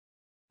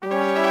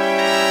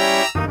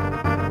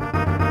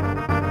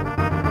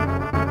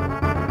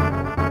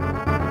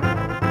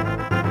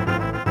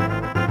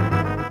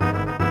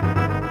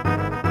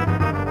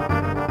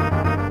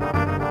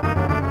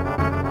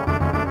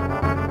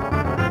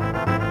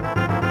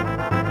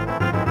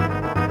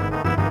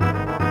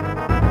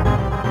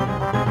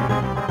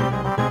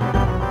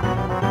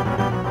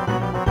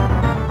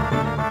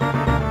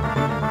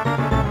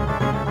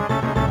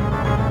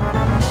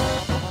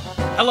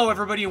Hello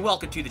everybody and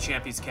welcome to the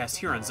Champions Cast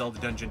here on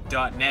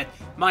ZeldaDungeon.net.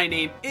 My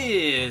name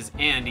is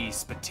Andy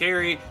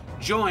Spiteri,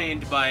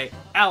 joined by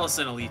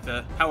Allison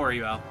Aletha. How are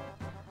you, Al?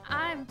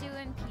 I'm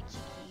doing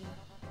peachy.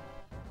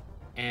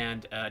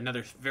 And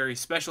another very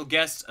special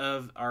guest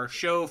of our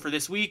show for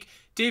this week,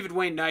 David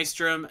Wayne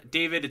Nystrom.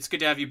 David, it's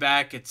good to have you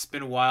back. It's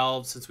been a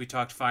while since we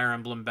talked Fire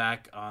Emblem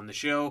back on the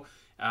show.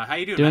 How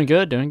you doing?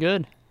 Doing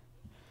good.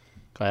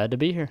 Glad to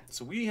be here.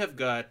 So we've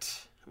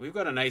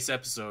got a nice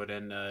episode,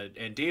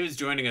 and David's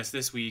joining us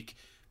this week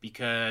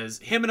because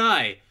him and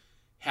I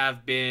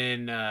have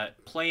been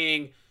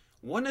playing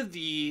one of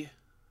the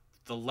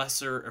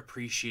lesser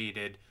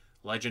appreciated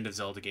Legend of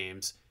Zelda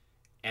games,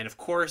 and of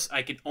course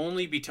I can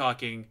only be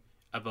talking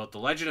about The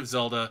Legend of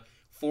Zelda: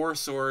 Four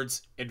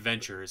Swords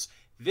Adventures.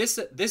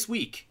 This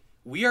week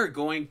we are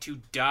going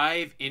to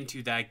dive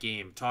into that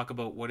game, talk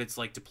about what it's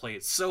like to play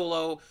it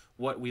solo,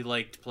 what we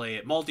like to play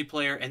it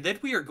multiplayer, and then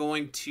we are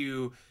going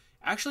to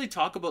actually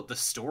talk about the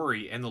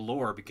story and the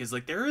lore, because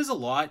there's a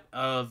lot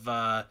of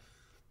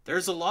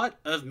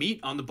meat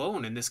on the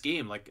bone in this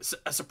game, like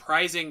a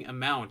surprising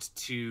amount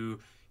to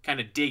kind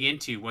of dig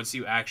into once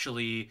you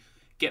actually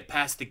get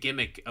past the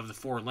gimmick of the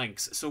four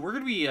links. So we're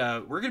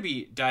gonna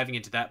be diving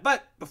into that.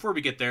 But before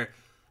we get there,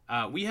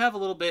 we have a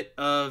little bit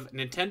of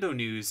Nintendo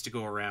news to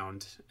go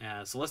around.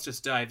 So let's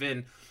just dive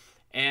in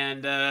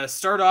and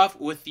start off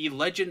with the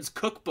Legends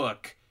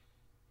Cookbook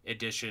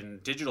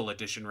digital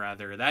edition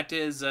rather. That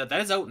is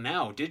out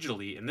now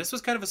digitally, and this was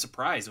kind of a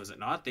surprise, was it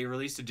not? They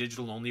released a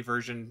digital only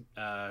version.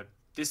 You're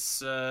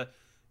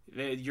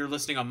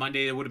listening on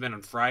Monday, it would have been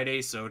on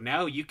Friday, so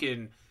now you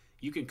can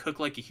cook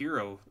like a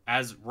hero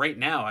as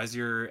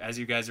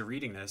you guys are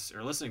reading this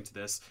or listening to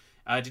this.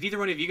 Did either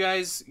one of you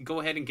guys go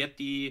ahead and get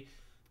the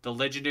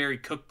legendary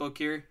cookbook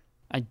here?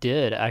 I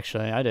did.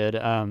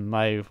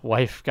 My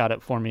wife got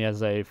it for me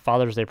as a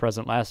Father's Day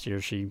present last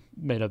year. She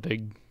made a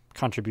big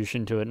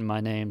contribution to it in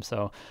my name,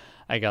 so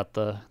I got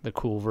the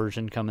cool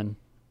version coming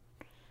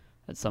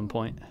at some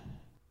point.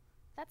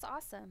 That's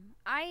awesome.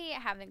 I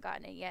haven't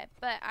gotten it yet,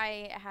 but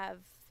I have.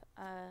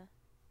 I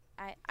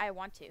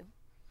want to.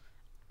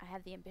 I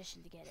have the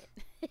ambition to get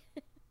it.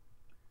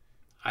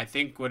 I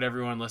think what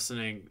everyone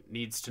listening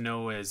needs to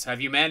know is,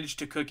 have you managed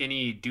to cook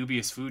any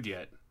dubious food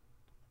yet?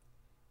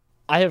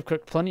 I have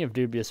cooked plenty of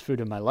dubious food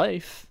in my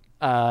life.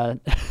 Nothing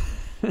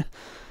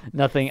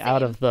Same.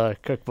 out of the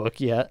cookbook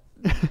yet.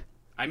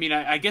 I mean,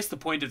 I guess the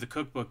point of the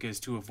cookbook is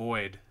to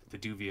avoid the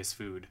dubious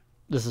food.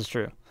 This is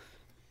true.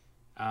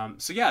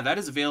 So yeah, that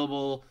is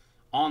available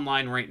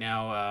online right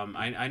now.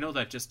 I know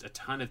that just a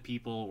ton of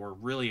people were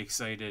really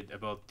excited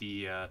about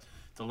the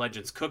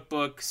Legends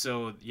Cookbook.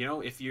 So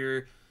if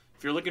you're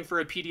looking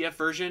for a PDF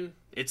version,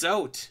 it's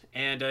out,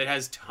 and it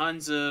has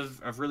tons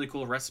of really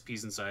cool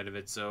recipes inside of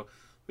it. So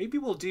maybe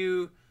one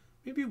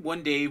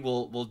day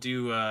we'll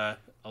do a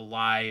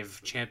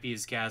live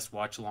Champions Cast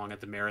watch along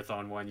at the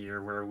marathon one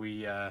year where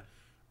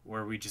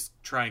we just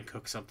try and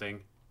cook something.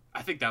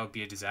 I think that would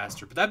be a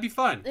disaster, but that'd be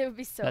fun. It would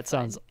be so That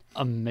fun. sounds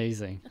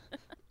amazing.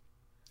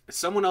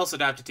 Someone else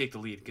would have to take the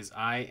lead because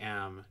I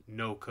am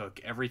no cook.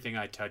 Everything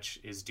I touch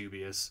is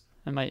dubious.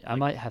 I might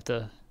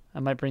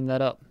bring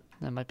that up.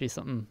 That might be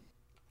something.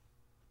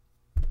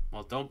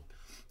 Well, don't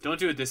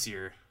do it this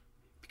year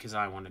because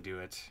I want to do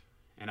it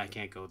and I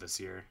can't go this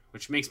year,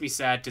 which makes me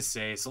sad to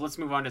say. So let's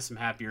move on to some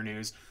happier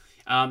news.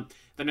 The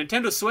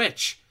Nintendo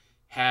Switch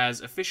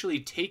has officially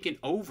taken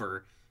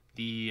over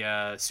the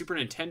Super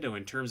Nintendo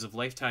in terms of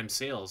lifetime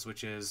sales,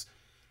 which is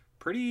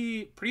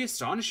pretty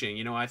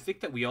astonishing. I think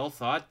that we all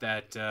thought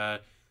that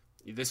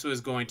this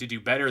was going to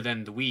do better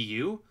than the Wii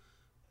U,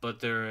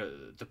 but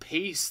the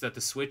pace that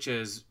the Switch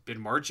has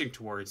been marching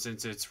towards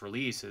since its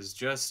release is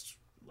just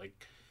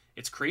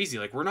it's crazy.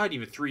 We're not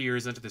even 3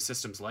 years into the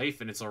system's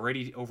life, and it's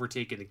already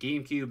overtaken the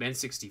GameCube,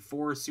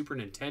 N64, Super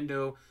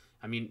Nintendo.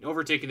 I mean,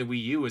 overtaking the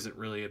Wii U isn't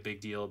really a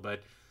big deal,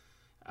 but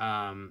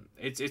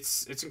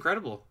it's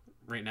incredible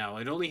right now.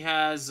 It only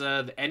has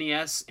the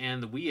NES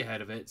and the Wii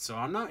ahead of it, so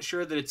I'm not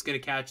sure that it's going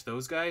to catch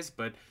those guys,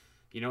 but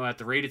at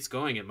the rate it's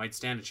going, it might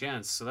stand a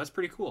chance. So that's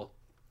pretty cool.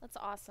 That's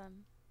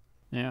awesome.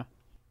 Yeah.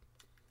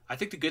 I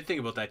think the good thing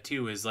about that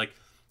too is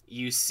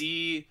you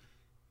see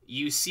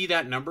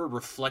that number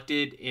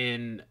reflected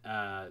in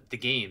the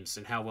games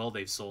and how well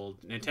they've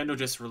sold. Nintendo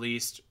just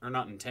released, or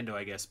not Nintendo,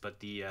 I guess, but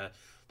the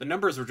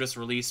numbers were just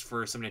released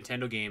for some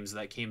Nintendo games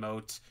that came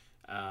out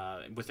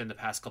within the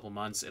past couple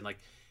months, and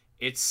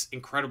it's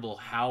incredible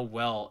how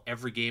well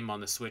every game on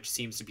the Switch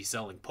seems to be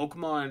selling.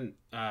 Pokemon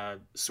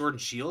Sword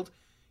and Shield.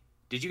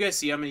 Did you guys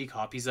see how many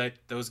copies that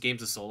those games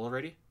have sold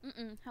already?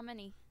 How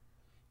many?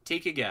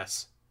 Take a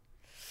guess.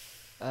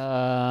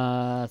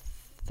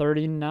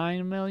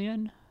 39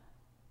 million?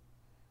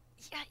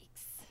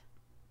 Yikes.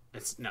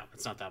 It's not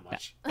that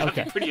much.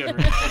 Okay. Pretty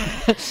unreal.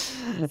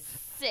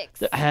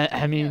 6.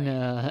 I mean,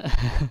 All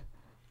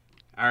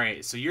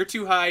right, so you're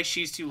too high,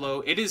 she's too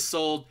low. It is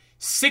sold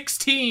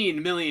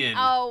 16 million.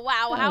 Oh,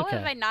 wow. How Okay.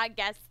 have I not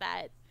guessed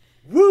that?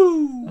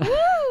 Woo!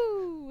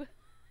 Woo!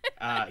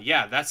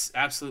 Yeah, that's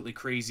absolutely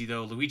crazy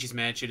though. Luigi's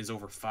Mansion is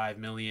over 5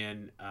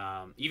 million.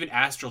 Even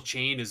Astral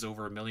Chain is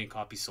over 1 million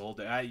copies sold.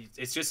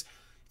 It's just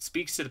it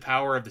speaks to the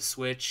power of the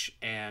Switch,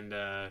 and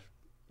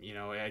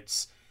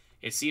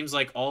it seems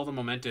like all the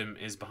momentum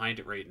is behind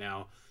it right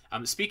now.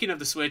 Speaking of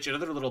the Switch,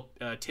 another little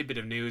tidbit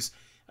of news.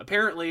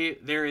 Apparently,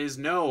 there is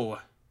no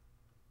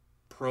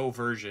Pro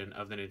version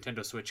of the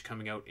Nintendo Switch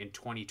coming out in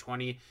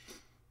 2020.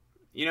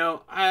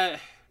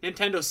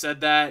 Nintendo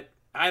said that.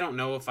 I don't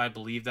know if I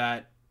believe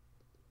that,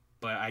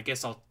 but I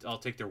guess I'll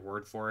take their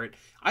word for it.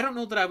 I don't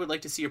know that I would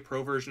like to see a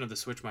Pro version of the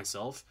Switch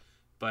myself,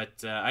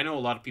 but I know a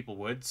lot of people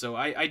would. So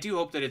I do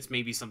hope that it's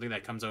maybe something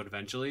that comes out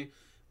eventually.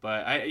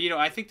 But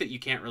I think that you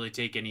can't really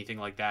take anything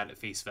like that at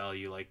face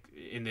value, like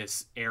in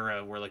this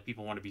era where like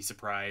people want to be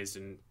surprised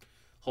and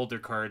hold their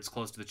cards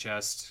close to the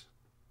chest.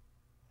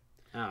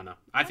 I don't know.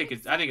 I think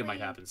it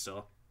might happen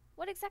still.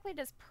 What exactly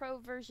does Pro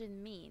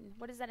version mean?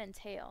 What does that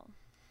entail?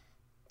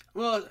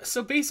 Well,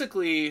 so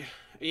basically,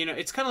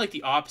 it's kind of like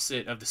the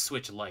opposite of the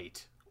Switch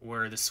Lite,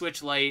 where the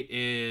Switch Lite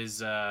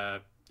is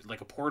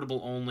like a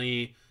portable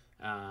only,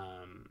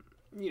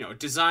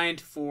 designed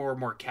for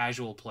more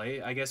casual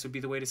play, I guess would be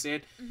the way to say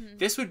it. Mm-hmm.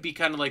 This would be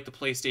kind of like the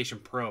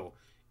PlayStation Pro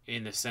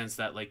in the sense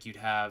that like you'd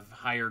have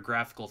higher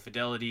graphical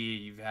fidelity,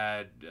 you've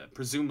had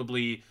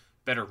presumably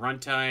better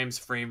runtimes,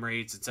 frame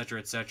rates, etc.,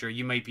 etc.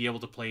 You might be able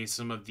to play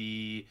some of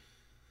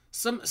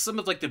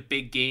like the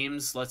big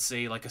games, let's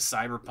say like a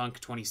Cyberpunk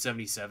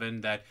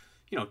 2077 that,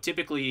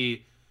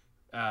 typically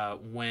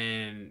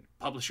when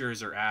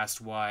publishers are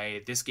asked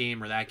why this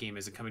game or that game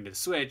isn't coming to the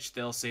Switch,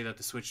 they'll say that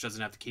the Switch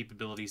doesn't have the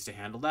capabilities to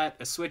handle that.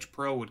 A Switch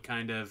Pro would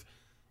kind of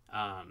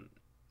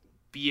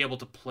be able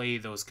to play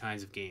those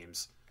kinds of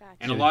games. Gotcha.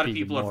 And a lot of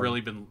people have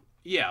really been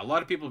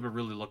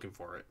really looking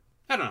for it.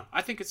 I don't know.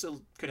 I think it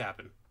could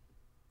happen.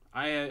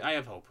 I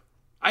have hope.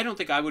 I don't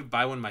think I would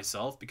buy one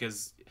myself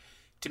because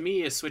to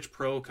me, a Switch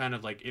Pro kind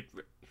of like it.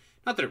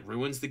 Not that it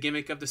ruins the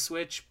gimmick of the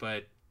Switch,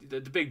 but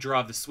the big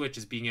draw of the Switch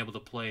is being able to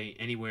play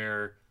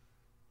anywhere,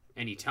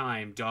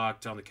 anytime,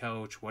 docked, on the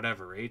couch,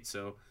 whatever, right?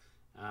 So,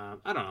 I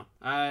don't know.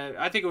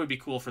 I think it would be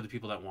cool for the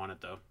people that want it,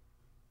 though.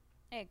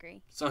 I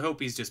agree. So I hope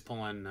he's just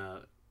pulling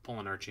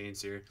our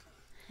chains here.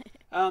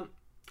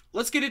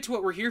 Let's get into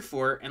what we're here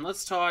for, and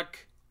let's talk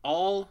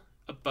all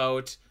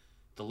about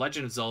The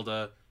Legend of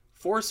Zelda: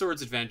 Four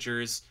Swords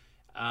Adventures.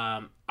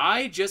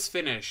 I just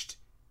finished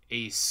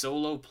a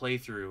solo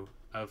playthrough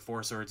of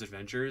Four Swords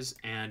Adventures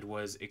and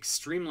was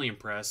extremely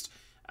impressed.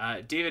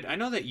 David, I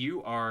know that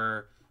you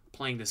are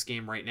playing this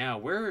game right now.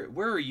 Where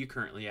are you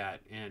currently at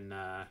in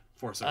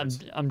Four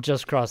Swords? I'm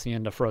just crossing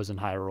into Frozen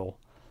Hyrule.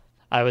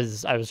 I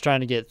was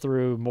trying to get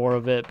through more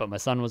of it, but my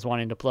son was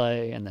wanting to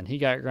play, and then he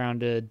got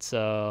grounded,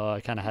 so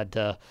I kind of had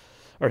to,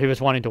 or he was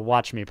wanting to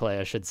watch me play,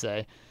 I should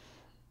say.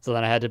 So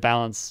then I had to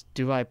balance,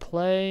 do I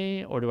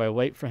play or do I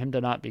wait for him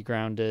to not be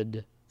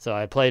grounded? So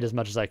I played as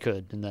much as I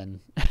could, and then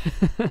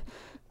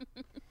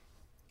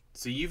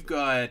So you've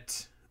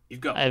got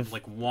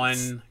like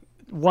one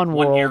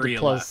world area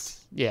plus,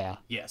 left. Yeah.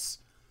 Yes.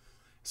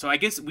 So I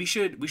guess we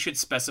should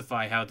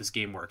specify how this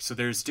game works. So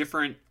there's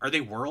different. Are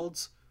they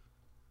worlds?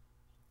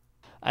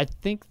 I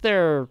think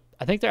they're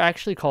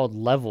actually called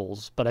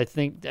levels, but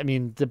I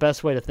mean the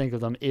best way to think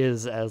of them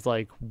is as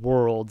like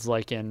worlds,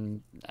 like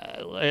in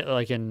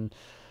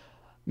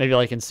maybe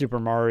like in Super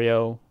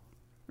Mario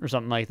or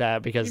something like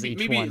that, because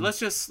maybe one...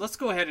 let's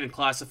go ahead and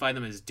classify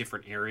them as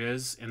different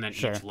areas, and then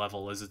Sure. each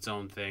level is its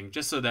own thing,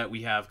 just so that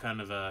we have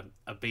kind of a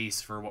base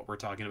for what we're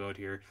talking about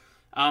here.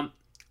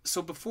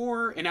 So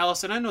before, and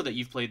Allison, I know that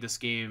you've played this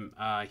game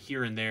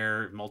here and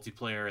there,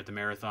 multiplayer at the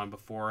marathon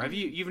before. Have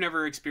you've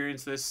never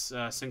experienced this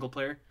single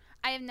player?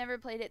 I have never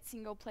played it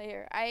single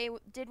player. I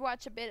did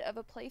watch a bit of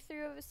a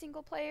playthrough of a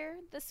single player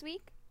this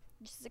week,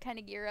 just to kind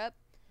of gear up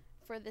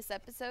for this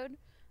episode.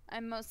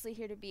 I'm mostly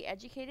here to be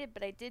educated,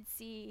 but I did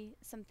see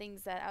some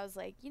things that I was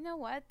like, you know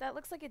what? That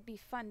looks like it'd be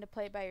fun to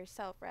play by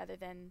yourself rather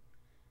than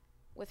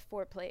with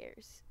 4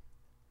 players.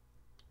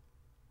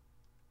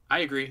 I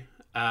agree.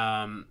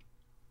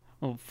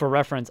 Well, for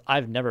reference,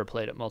 I've never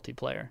played it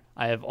multiplayer.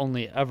 I have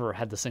only ever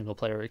had the single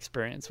player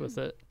experience with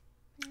it.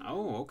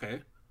 Oh, okay.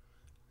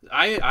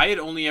 I had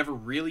only ever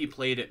really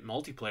played it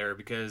multiplayer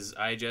because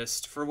I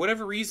just, for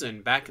whatever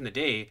reason, back in the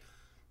day,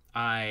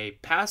 I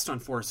passed on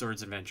Four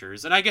Swords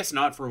Adventures, and I guess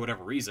not for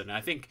whatever reason.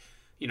 I think,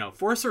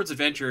 Four Swords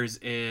Adventures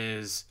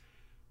is,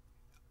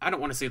 I don't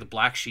want to say the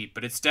black sheep,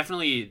 but it's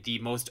definitely the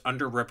most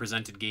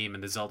underrepresented game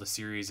in the Zelda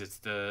series. It's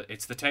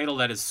the title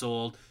that has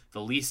sold the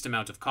least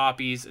amount of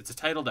copies. It's a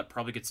title that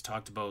probably gets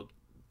talked about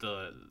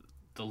the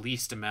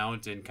least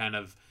amount in kind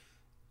of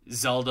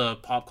Zelda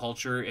pop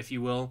culture, if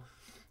you will.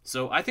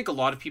 So I think a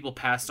lot of people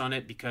passed on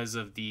it because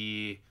of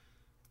the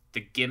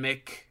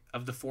gimmick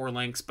of the 4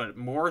 links, but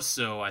more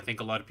so I think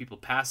a lot of people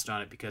passed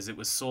on it because it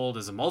was sold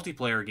as a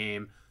multiplayer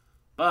game,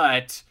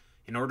 but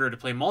in order to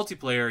play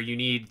multiplayer you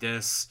need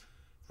this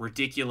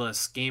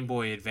ridiculous Game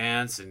Boy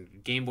Advance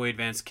and Game Boy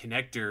Advance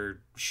connector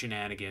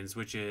shenanigans,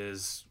 which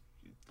is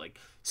like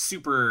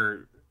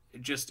super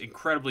just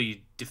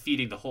incredibly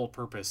defeating the whole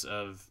purpose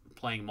of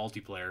playing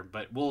multiplayer,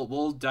 but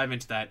we'll dive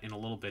into that in a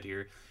little bit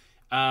here.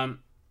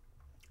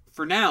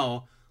 For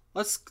now,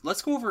 let's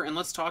go over and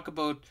let's talk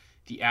about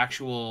the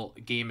actual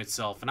game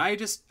itself. And I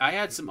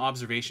had some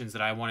observations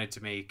that I wanted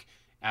to make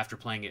after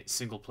playing it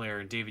single player.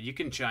 And David, you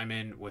can chime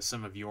in with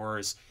some of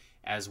yours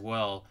as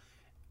well.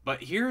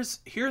 But here's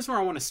where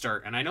I want to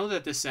start. And I know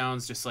that this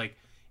sounds just like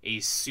a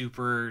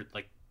super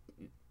like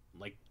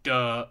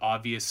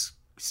obvious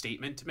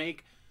statement to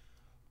make,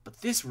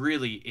 but this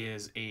really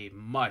is a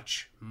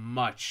much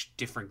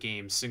different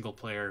game single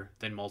player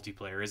than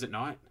multiplayer, is it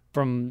not?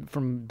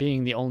 From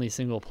being the only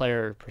single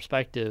player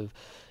perspective,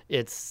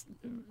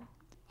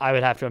 I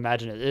would have to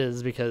imagine it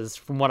is, because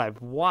from what I've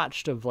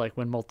watched of like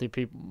when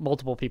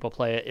multiple people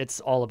play it, it's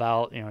all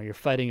about, you're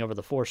fighting over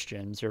the force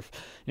gems.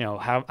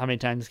 How many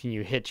times can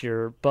you hit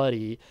your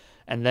buddy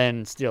and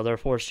then steal their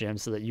force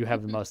gems so that you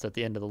have the most at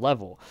the end of the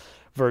level,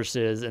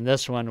 versus in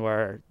this one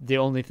where the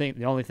only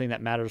thing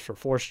that matters for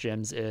force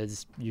gems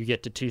is you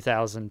get to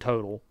 2,000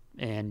 total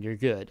and you're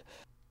good.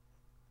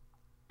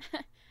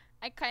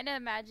 I kind of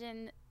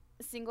imagine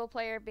single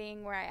player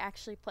being where I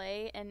actually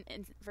play and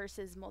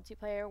versus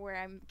multiplayer where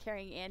I'm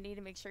carrying Andy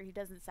to make sure he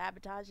doesn't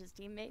sabotage his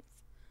teammates.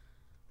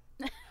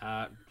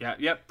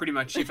 Yeah, pretty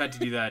much. You've had to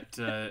do that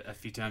a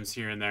few times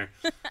here and there.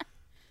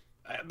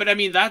 But I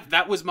mean,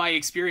 that was my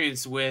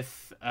experience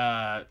with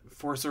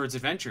Four Swords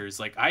Adventures.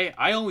 Like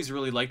I always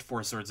really liked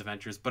Four Swords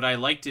Adventures, but I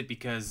liked it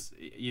because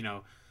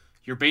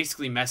you're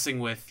basically messing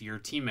with your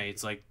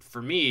teammates. Like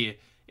for me,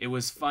 it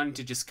was fun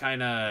to just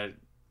kind of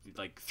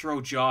like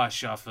throw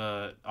Josh off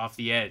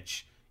the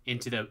edge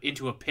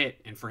into a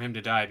pit and for him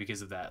to die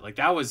because of that. Like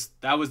that was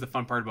the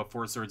fun part about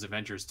Four Swords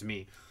Adventures to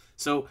me.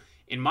 So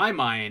in my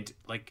mind,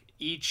 like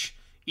each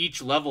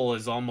level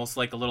is almost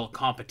like a little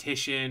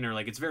competition, or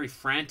like it's very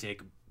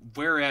frantic.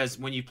 Whereas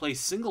when you play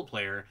single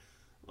player,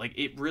 like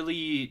it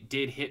really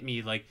did hit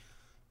me like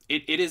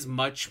it is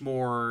much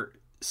more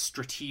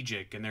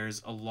strategic, and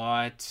there's a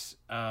lot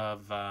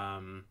of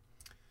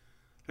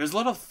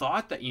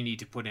thought that you need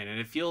to put in, and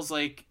it feels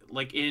like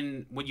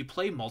when you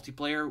play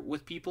multiplayer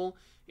with people,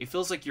 it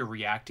feels like you're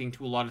reacting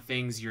to a lot of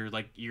things.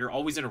 You're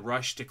always in a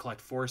rush to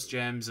collect force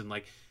gems, and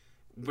like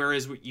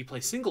whereas you play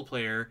single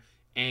player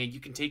and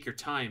you can take your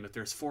time. If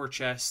there's 4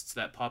 chests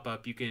that pop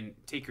up, you can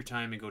take your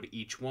time and go to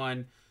each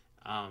one.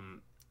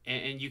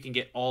 And you can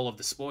get all of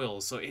the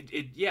spoils. So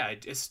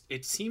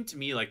it seemed to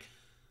me like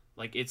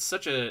it's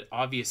such a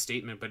obvious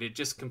statement, but it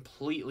just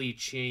completely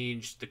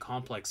changed the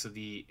complex of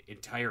the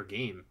entire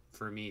game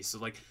for me. So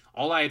like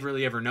all I had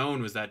really ever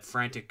known was that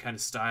frantic kind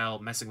of style,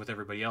 messing with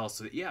everybody else.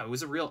 So yeah, it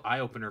was a real eye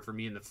opener for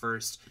me in the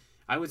first,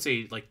 I would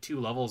say like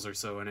 2 levels or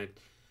so, and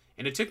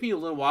it took me a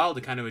little while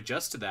to kind of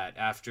adjust to that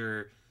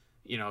after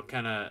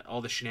kind of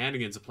all the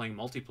shenanigans of playing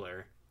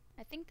multiplayer.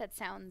 I think that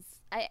sounds...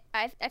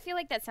 I feel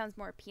like that sounds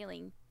more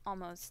appealing,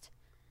 almost.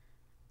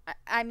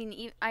 I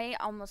mean, I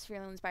almost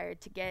feel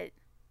inspired to get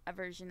a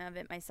version of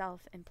it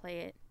myself and play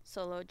it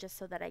solo, just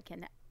so that I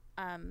can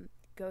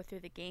go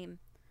through the game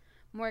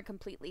more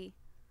completely.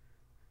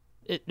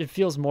 It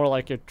feels more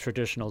like a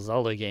traditional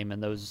Zelda game in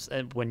those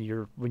when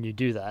you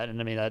do that, and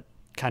I mean that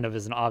kind of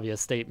is an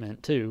obvious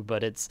statement too.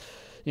 But it's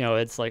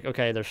it's like,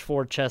 okay, there's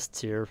 4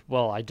 chests here.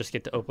 Well, I just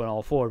get to open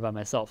all 4 by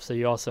myself. So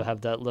you also have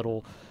that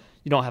little.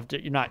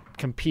 You're not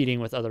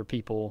competing with other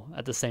people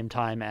at the same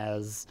time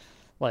as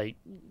like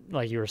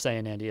you were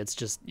saying, Andy. It's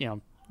just,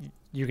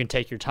 you can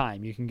take your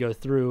time. You can go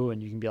through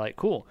and you can be like,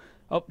 cool.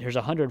 Oh, here's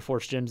 100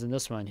 force gems in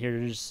this one.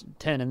 Here's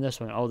 10 in this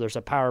one. Oh, there's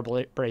a power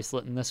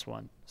bracelet in this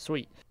one.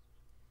 Sweet.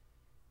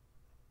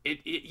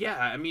 Yeah,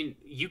 I mean,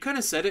 you kind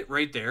of said it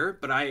right there,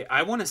 but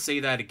I want to say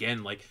that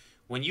again. Like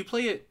when you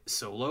play it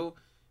solo,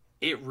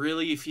 it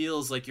really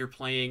feels like you're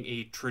playing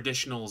a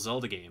traditional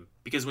Zelda game,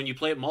 because when you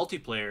play it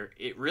multiplayer,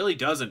 it really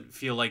doesn't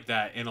feel like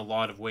that in a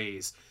lot of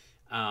ways.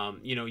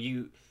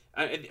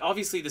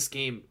 Obviously this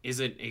game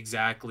isn't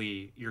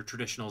exactly your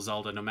traditional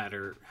Zelda, no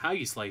matter how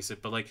you slice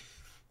it, but like,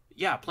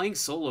 yeah, playing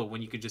solo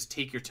when you can just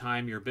take your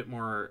time, you're a bit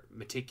more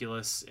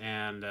meticulous,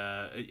 and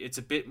it's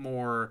a bit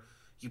more,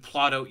 you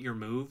plot out your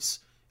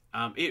moves.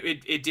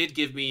 It did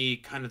give me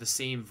kind of the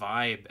same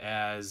vibe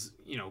as,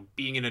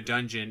 being in a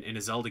dungeon in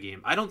a Zelda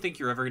game. I don't think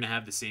you're ever going to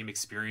have the same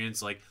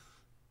experience like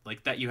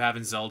that you have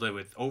in Zelda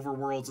with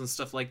overworlds and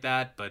stuff like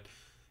that. But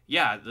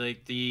yeah,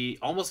 like the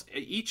almost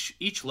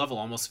each level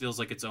almost feels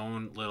like its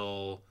own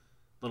little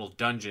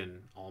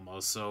dungeon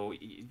almost. So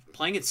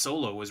playing it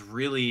solo was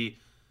really,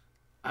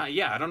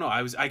 I don't know.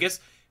 I guess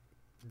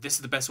this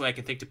is the best way I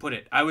can think to put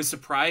it. I was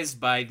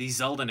surprised by the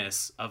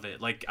Zelda-ness of it.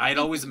 Like I'd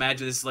always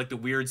imagined this is like the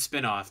weird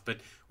spin-off, but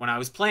when I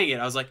was playing it,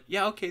 I was like,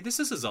 yeah, okay, this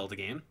is a Zelda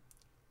game.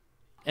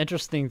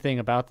 Interesting thing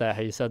about that,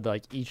 how you said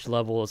like each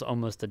level is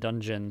almost a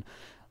dungeon.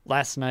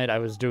 Last night I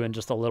was doing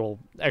just a little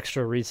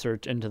extra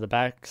research into the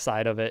back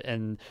side of it,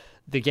 and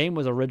the game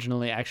was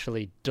originally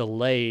actually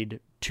delayed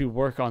to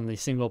work on the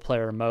single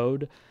player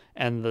mode,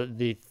 and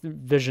the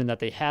vision that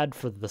they had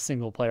for the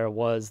single player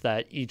was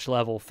that each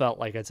level felt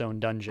like its own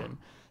dungeon.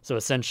 So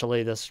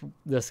essentially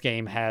this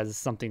game has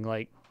something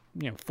like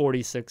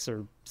 46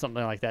 or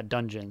something like that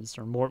dungeons,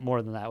 or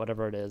more than that,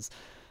 whatever it is.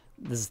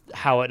 this is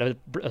how it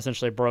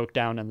essentially broke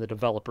down in the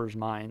developers'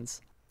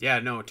 minds. Yeah,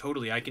 no,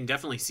 totally. I can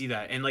definitely see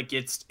that. And like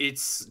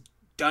it's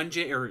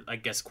dungeon, or I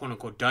guess quote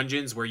unquote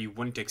dungeons where you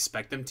wouldn't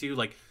expect them to.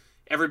 Like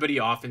everybody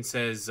often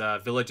says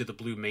Village of the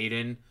Blue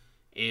Maiden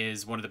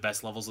is one of the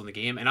best levels in the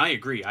game, and I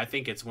agree. I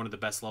think it's one of the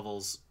best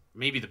levels,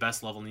 maybe the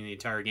best level in the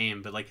entire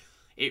game, but like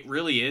it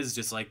really is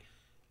just like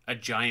a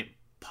giant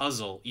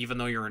puzzle, even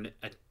though you're in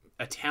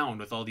a town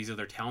with all these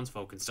other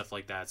townsfolk and stuff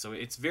like that. So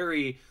it's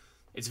very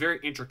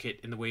intricate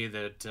in the way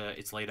that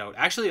it's laid out.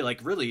 Actually, like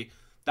really,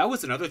 that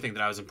was another thing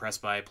that I was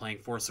impressed by playing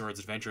Four Swords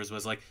Adventures,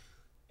 was like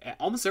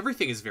almost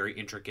everything is very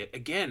intricate.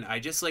 Again, I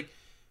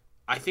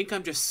think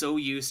I'm just so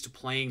used to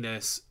playing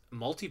this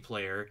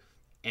multiplayer,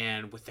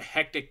 and with the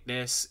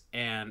hecticness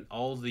and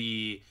all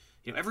the,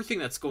 everything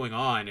that's going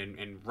on,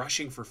 and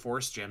rushing for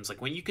force gems,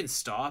 like when you can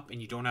stop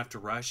and you don't have to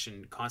rush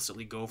and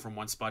constantly go from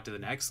one spot to the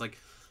next, like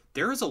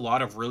there is a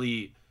lot of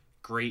really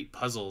great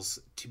puzzles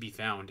to be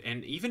found.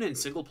 And even in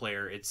single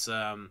player, it's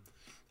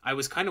I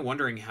was kind of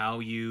wondering how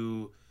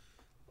you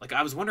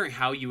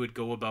would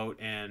go about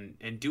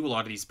and do a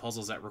lot of these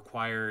puzzles that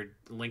required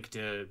Link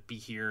to be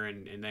here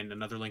and then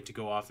another Link to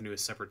go off into a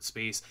separate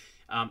space.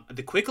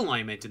 The quick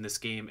alignment in this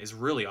game is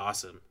really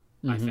awesome.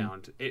 I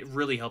found it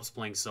really helps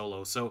playing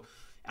solo. So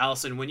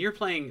Allison, when you're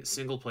playing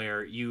single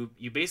player, you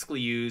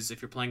basically use,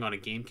 if you're playing on a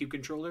GameCube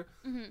controller,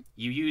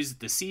 you use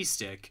the C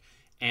stick.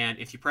 And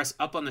if you press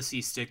up on the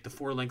C stick, the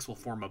 4 links will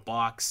form a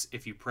box.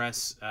 If you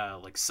press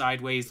like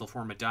sideways, they'll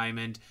form a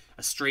diamond,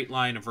 a straight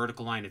line, a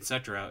vertical line,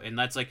 etc. And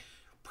that's like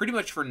pretty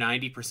much for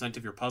 90%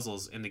 of your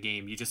puzzles in the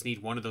game. You just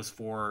need one of those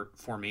 4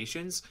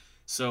 formations.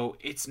 So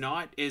it's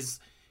not as,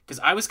 because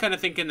I was kind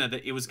of thinking that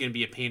it was going to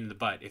be a pain in the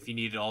butt if you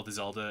needed all the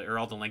Zelda or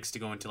all the links to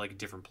go into like a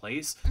different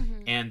place.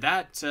 And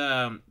that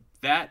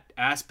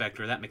aspect,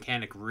 or that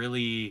mechanic,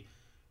 really,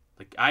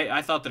 like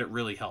I thought that it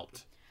really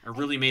helped. It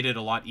really made it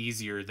a lot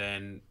easier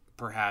than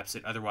perhaps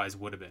it otherwise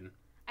would have been.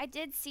 I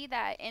did see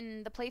that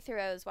in the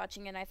playthrough I was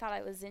watching, and I thought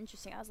it was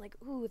interesting. I was like,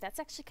 ooh, that's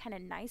actually kind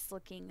of nice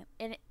looking.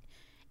 And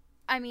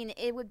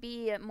it would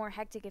be more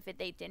hectic if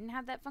they didn't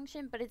have that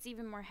function, but it's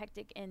even more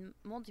hectic in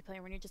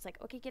multiplayer when you're just like,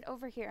 okay, get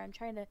over here.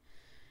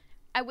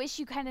 I wish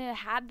you kind of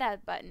had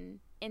that button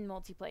in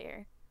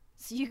multiplayer,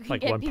 so you can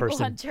like get people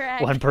to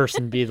interact. One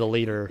person be the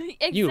leader.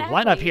 Exactly. You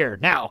line up here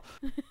now.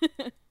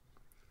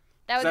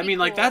 That would be cool.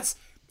 Like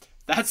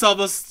that's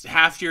almost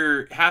half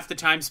the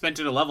time spent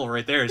at a level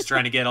right there, is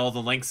trying to get all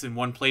the links in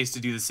one place to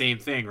do the same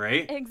thing,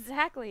 right?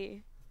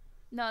 Exactly.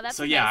 No, that's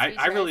so. A Yeah, nice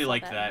I really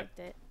liked that.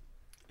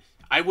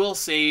 I will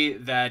say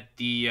that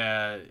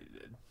the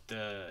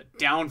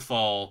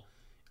downfall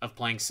of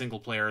playing single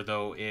player,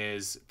 though,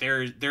 is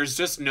there's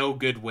just no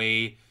good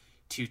way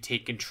to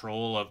take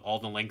control of all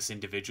the links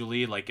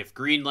individually. Like if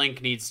Green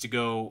Link needs to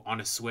go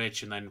on a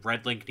switch and then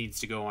Red Link needs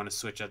to go on a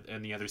switch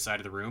on the other side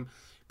of the room,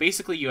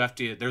 basically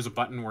there's a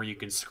button where you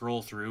can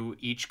scroll through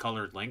each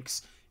colored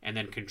links and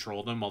then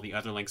control them while the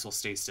other links will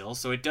stay still.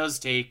 So it does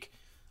take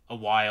a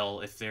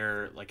while if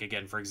they're, like,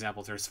 again, for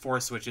example, if there's 4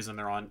 switches and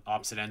they're on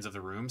opposite ends of the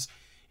rooms,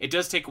 it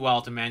does take a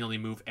while to manually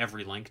move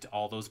every link to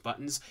all those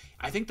buttons.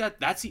 I think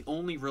that's the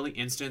only really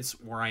instance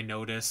where I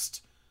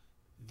noticed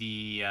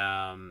the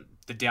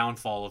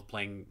downfall of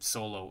playing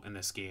solo in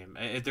this game.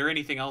 Is there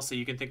anything else that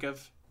you can think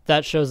of?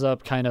 That shows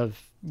up kind of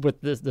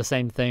with the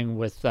same thing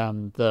with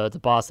the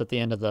boss at the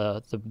end of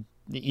the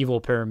evil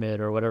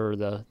pyramid, or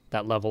whatever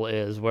that level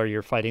is, where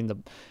you're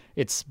fighting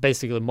it's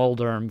basically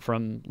Moldurm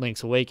from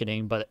Link's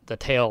Awakening, but the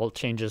tail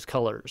changes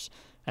colors.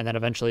 And then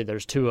eventually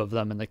there's 2 of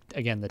them, and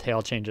the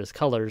tail changes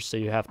colors, so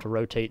you have to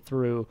rotate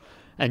through.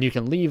 And you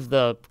can leave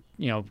the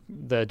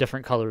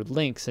different colored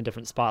links in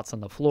different spots on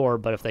the floor,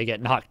 but if they get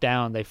knocked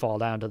down, they fall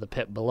down to the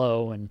pit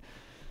below, and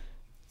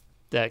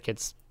that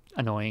gets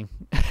annoying.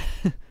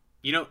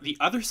 The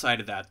other side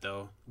of that,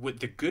 though,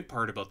 the good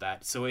part about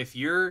that, so if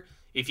you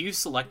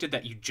selected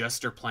that you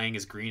just are playing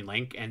as Green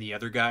Link and the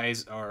other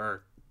guys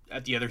are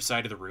at the other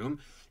side of the room,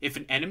 if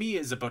an enemy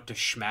is about to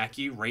schmack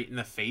you right in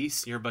the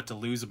face, you're about to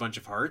lose a bunch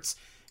of hearts,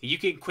 you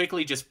can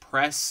quickly just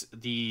press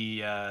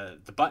the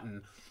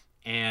button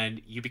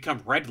and you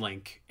become Red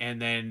Link,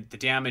 and then the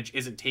damage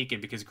isn't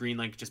taken because Green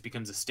Link just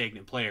becomes a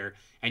stagnant player,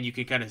 and you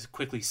can kind of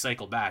quickly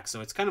cycle back.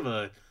 So it's kind of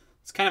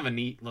a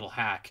neat little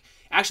hack.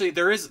 Actually,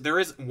 there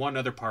is one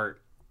other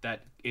part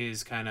that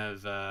is kind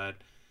of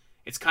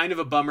it's kind of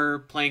a bummer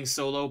playing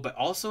solo, but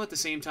also at the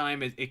same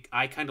time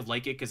I kind of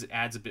like it because it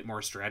adds a bit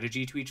more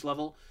strategy to each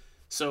level.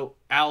 So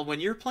Al, when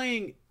you're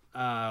playing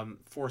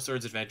Four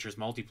Swords Adventures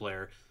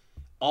multiplayer,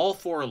 all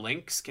 4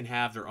 links can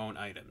have their own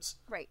items.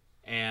 Right.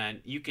 And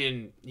you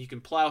can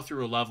plow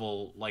through a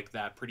level like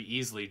that pretty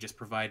easily, just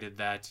provided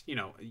that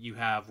you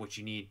have what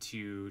you need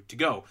to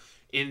go.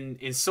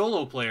 In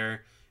solo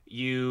player,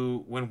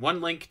 when one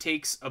link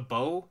takes a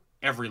bow,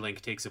 every link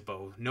takes a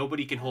bow.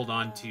 Nobody can hold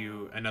on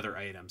to another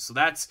item. So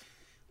that's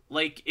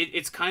like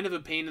it's kind of a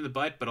pain in the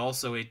butt, but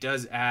also it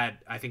does add,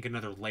 I think,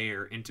 another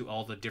layer into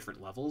all the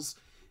different levels.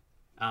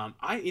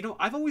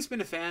 I've always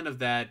been a fan of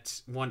that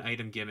one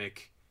item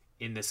gimmick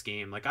in this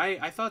game. Like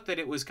I thought that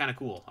it was kind of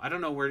cool. I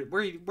don't know where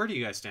do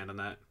you guys stand on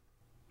that?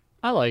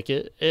 I like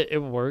it.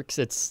 It works.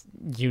 It's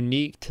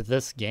unique to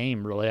this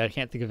game, really. I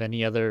can't think of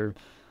any other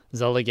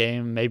Zelda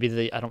game.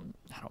 Maybe I don't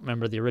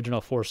remember the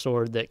original Four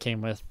Sword that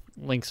came with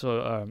A Link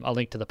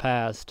to the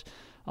Past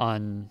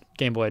on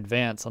Game Boy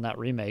Advance on that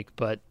remake,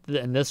 but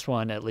in this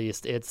one at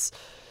least it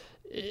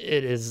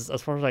is,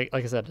 as far as like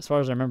I said, as far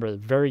as I remember,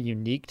 very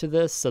unique to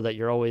this, so that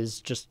you're always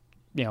just,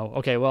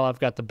 okay, well, I've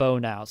got the bow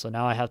now, so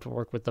now I have to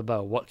work with the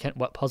bow.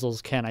 What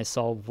puzzles can I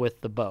solve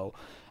with the bow?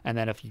 And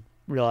then if you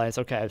realize,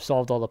 okay, I've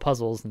solved all the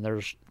puzzles and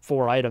there's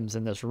 4 items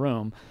in this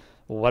room,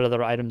 well, what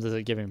other items is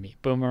it giving me?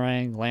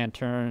 Boomerang,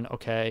 lantern,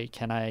 okay,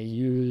 can I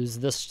use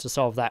this to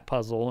solve that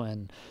puzzle?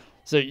 And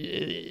so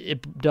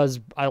it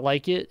does, I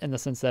like it in the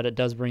sense that it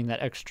does bring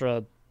that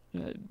extra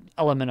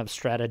element of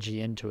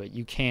strategy into it.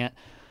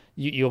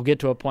 You'll get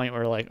to a point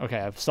where, like, okay,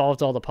 I've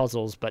solved all the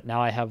puzzles, but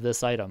now I have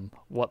this item.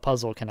 What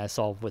puzzle can I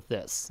solve with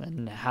this?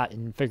 And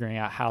figuring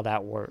out how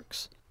that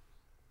works.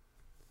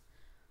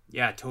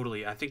 Yeah,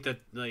 totally. I think that,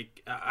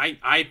 like,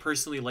 I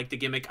personally like the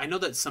gimmick. I know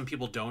that some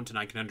people don't, and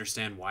I can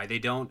understand why they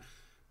don't.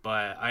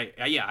 But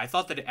I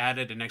thought that it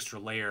added an extra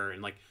layer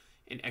and, like,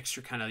 an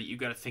extra kind of, you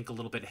got to think a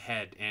little bit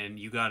ahead, and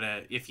you got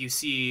to, if you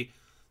see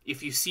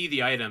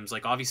the items,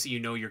 like, obviously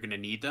you're going to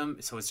need them,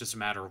 so it's just a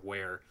matter of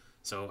where.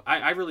 So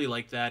I really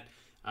like that.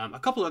 A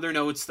couple other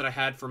notes that I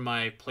had from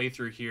my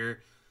playthrough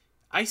here.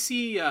 I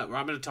see, I'm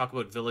going to talk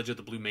about Village of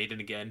the Blue Maiden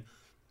again.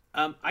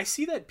 I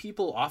see that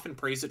people often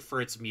praise it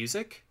for its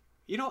music.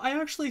 I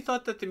actually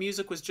thought that the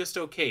music was just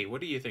okay.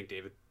 What do you think,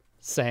 David?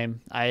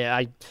 Same.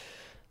 I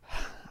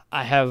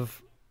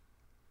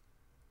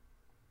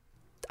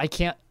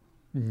can't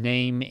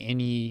name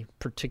any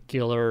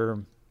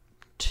particular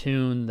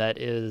tune that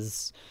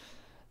is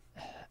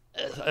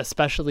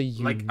especially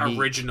unique. Like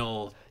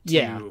original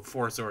to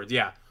Four Swords,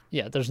 yeah.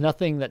 Yeah, there's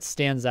nothing that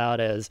stands out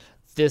as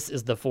this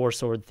is the Four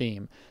Sword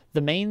theme.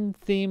 The main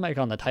theme, like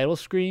on the title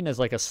screen, is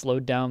like a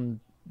slowed down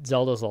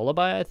Zelda's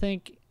Lullaby, I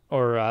think.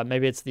 Or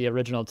maybe it's the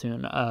original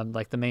tune,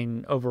 like the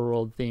main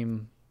overworld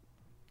theme.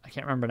 I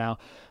can't remember now.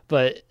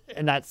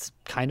 And that's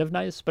kind of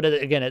nice. But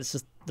again, it's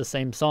just the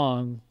same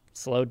song,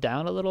 slowed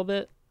down a little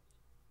bit.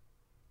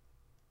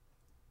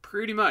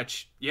 Pretty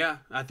much, yeah.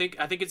 I think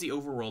it's the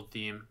overworld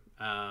theme.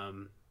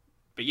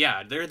 But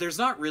yeah, there's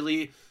not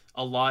really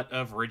a lot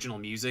of original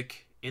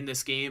music in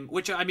this game,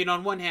 which, I mean,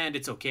 on one hand,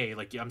 it's okay.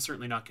 Like, I'm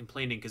certainly not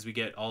complaining because we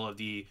get all of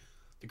the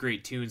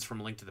great tunes from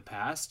A Link to the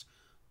Past.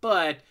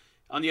 But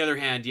on the other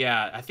hand,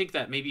 yeah, I think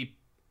that maybe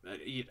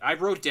I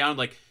wrote down,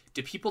 like,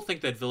 do people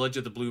think that Village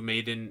of the Blue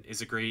Maiden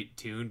is a great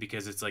tune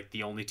because it's, like,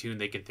 the only tune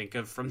they can think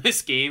of from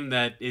this game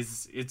that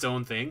is its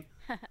own thing?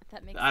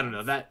 That makes I don't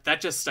sense. know.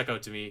 That just stuck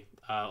out to me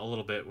a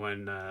little bit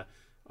when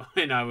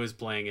I was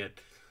playing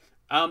it.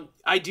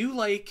 I do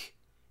like,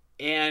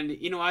 and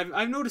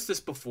I've noticed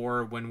this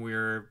before when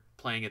we're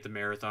playing at the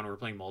marathon, we're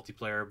playing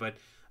multiplayer, but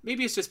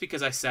maybe it's just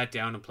because I sat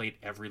down and played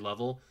every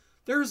level.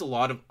 There's a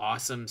lot of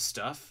awesome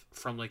stuff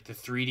from, like, the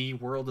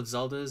 3D world of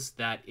Zeldas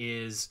that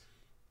is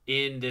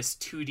in this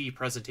 2D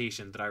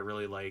presentation that I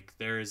really like.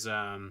 There's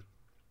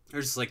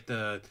like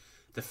the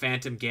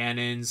Phantom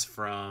Ganons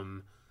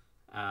from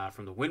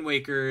the Wind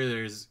Waker.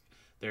 There's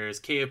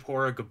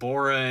Kaepora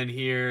Gabora in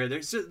here.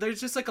 There's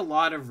just like a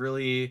lot of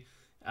really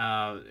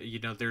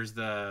there's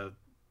the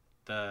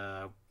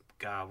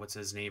God, what's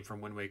his name from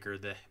Wind Waker?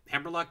 The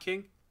Hammerlock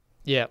King?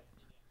 Yeah.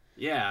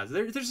 Yeah,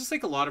 there's just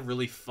like a lot of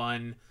really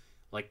fun,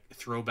 like,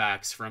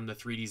 throwbacks from the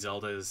 3D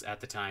Zeldas at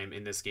the time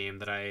in this game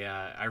that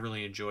I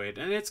really enjoyed.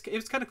 And it's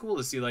kind of cool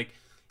to see, like,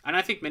 and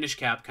I think Minish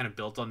Cap kind of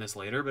built on this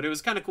later, but it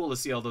was kind of cool to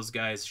see all those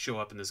guys show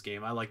up in this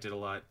game. I liked it a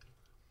lot.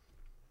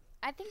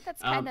 I think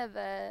that's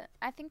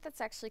I think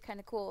that's actually kind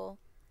of cool.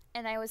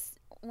 And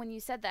when you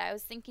said that, I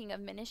was thinking of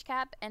Minish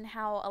Cap and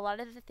how a lot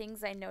of the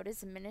things I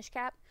notice in Minish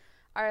Cap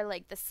are,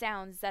 like, the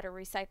sounds that are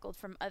recycled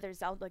from other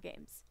Zelda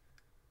games.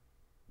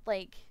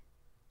 Like,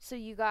 so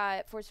you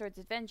got Four Swords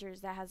Adventures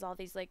that has all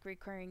these, like,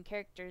 recurring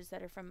characters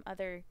that are from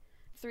other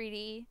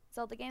 3D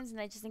Zelda games, and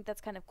I just think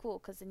that's kind of cool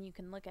because then you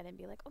can look at it and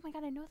be like, oh my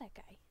god, I know that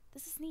guy.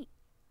 This is neat.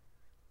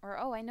 Or,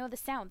 oh, I know the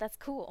sound. That's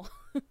cool.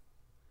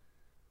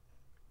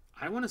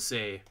 I want to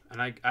say,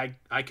 and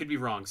I could be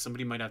wrong.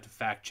 Somebody might have to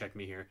fact check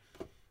me here.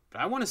 But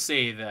I want to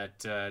say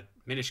that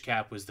Minish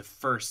Cap was the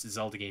first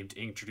Zelda game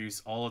to introduce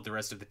all of the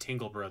rest of the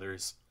Tingle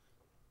Brothers.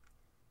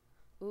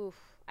 Oof,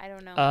 I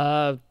don't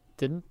know.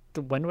 Didn't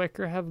the Wind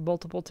Waker have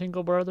multiple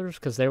Tingle Brothers?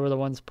 Because they were the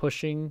ones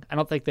pushing. I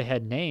don't think they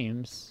had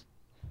names.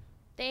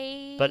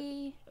 But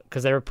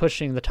because they were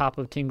pushing the top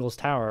of Tingle's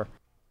tower.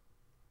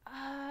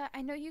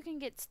 I know you can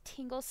get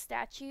Tingle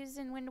statues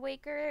in Wind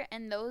Waker,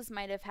 and those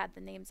might have had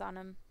the names on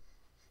them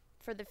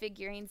for the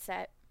figurine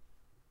set.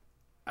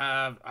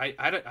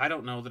 I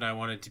don't know that I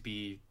wanted to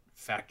be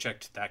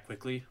fact-checked that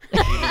quickly.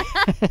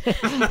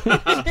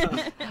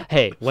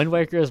 Hey, Wind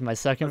Waker is my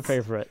second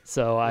favorite,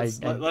 so I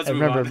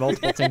remember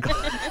multiple Tingles.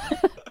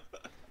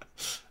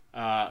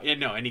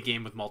 Any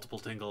game with multiple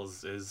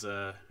Tingles is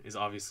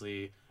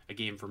obviously a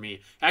game for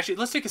me. Actually,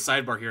 let's take a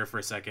sidebar here for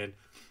a second.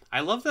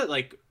 I love that,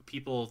 like,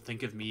 people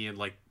think of me and,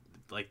 like,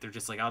 like they're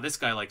just like, oh, this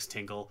guy likes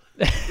Tingle.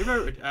 You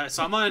remember?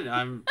 So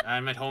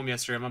I'm at home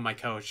yesterday. I'm on my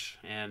couch,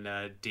 and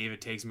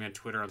David tags me on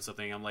Twitter on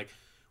something. I'm like,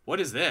 what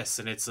is this?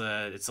 And it's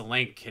a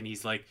link, and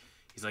he's like,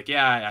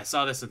 yeah, I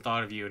saw this and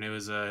thought of you, and it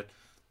was a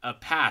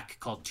pack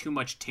called Too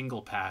Much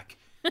Tingle Pack.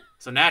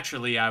 So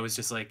naturally, I was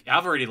just like,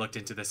 I've already looked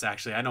into this.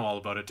 Actually, I know all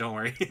about it. Don't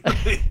worry.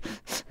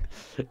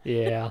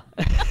 Yeah.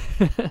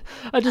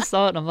 I just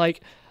saw it and I'm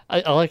like,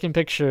 all I can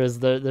picture is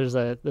there's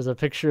a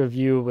picture of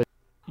you with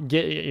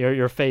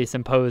your face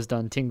imposed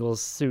on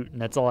Tingle's suit,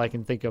 and that's all I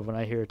can think of when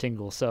I hear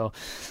Tingle. So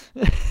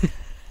the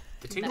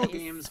Tingle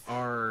games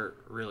are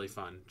really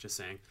fun. Just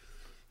saying,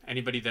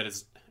 anybody that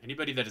has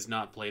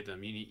not played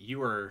them,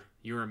 you are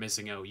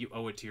missing out. You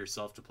owe it to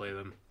yourself to play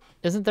them.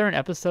 Isn't there an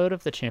episode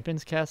of the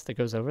Champions Cast that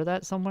goes over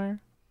that somewhere?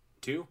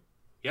 2?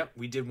 Yep,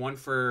 we did one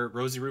for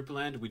Rosie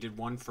Rupeland. We did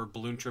one for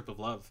Balloon Trip of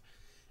Love.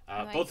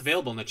 Nice. Both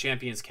available in the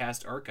Champions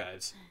Cast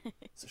archives.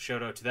 So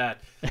shout out to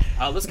that.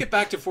 Let's get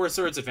back to Four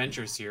Swords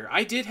Adventures here.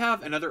 I did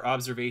have another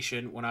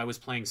observation when I was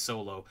playing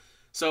solo.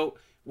 So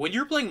when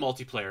you're playing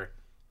multiplayer,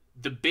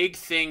 the big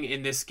thing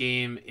in this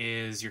game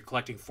is you're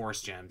collecting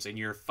Force Gems and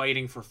you're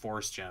fighting for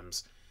Force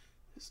Gems.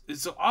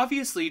 So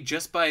obviously,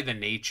 just by the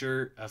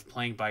nature of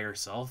playing by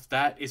yourself,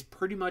 that is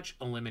pretty much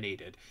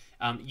eliminated.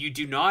 You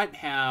do not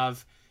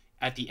have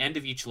at the end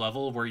of each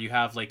level where you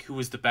have like who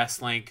was the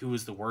best Link, who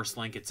was the worst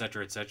Link,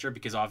 etc.,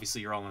 because obviously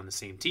you're all on the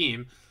same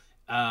team.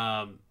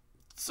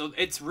 So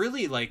it's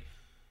really like,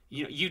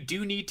 you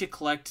do need to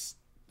collect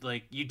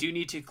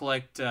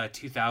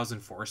 2,000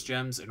 Force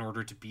Gems in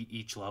order to beat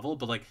each level,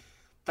 but like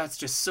that's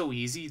just so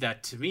easy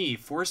that to me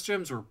Force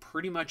Gems were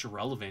pretty much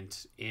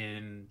irrelevant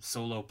in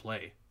solo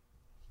play.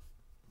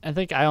 I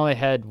think I only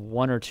had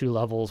 1 or 2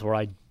 levels where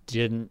I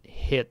didn't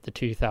hit the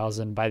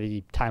 2,000 by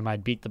the time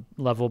I'd beat the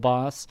level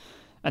boss.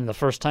 And the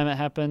first time it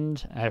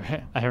happened,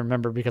 I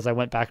remember because I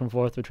went back and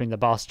forth between the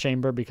boss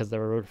chamber because there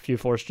were a few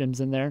Force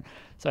Gems in there.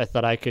 So I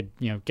thought I could,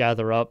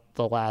 gather up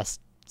the last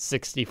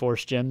 60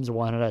 Force Gems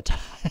one at a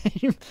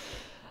time.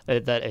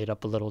 That ate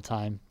up a little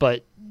time.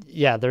 But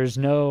yeah, there's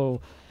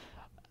no...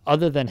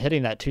 Other than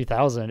hitting that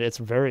 2,000, it's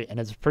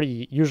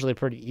usually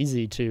pretty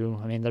easy to.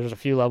 I mean, there's a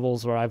few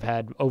levels where I've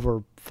had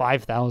over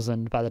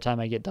 5,000 by the time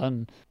I get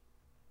done.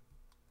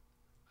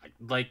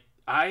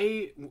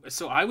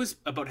 So I was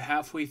about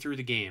halfway through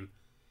the game,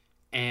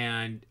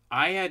 and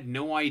I had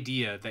no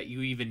idea that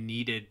you even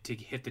needed to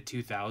hit the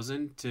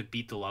 2,000 to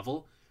beat the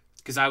level,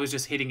 because I was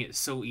just hitting it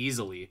so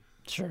easily.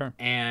 Sure.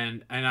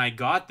 And I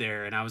got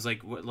there, and I was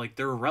like,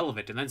 they're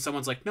irrelevant. And then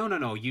someone's like,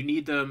 no, you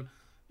need them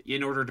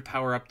in order to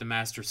power up the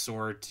Master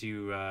Sword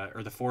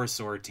or the Force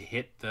Sword to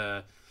hit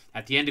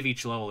at the end of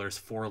each level, there's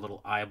 4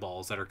 little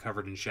eyeballs that are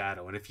covered in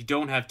shadow. And if you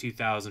don't have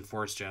 2,000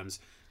 Force Gems,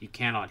 you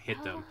cannot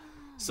hit them.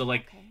 So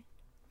like, okay.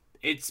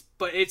 It's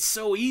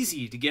so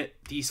easy to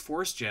get these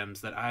Force Gems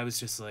that I was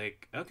just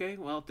like, okay,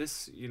 well,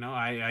 this,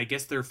 I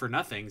guess they're for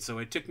nothing. So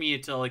it took me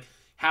until like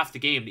half the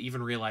game to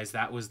even realize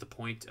that was the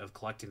point of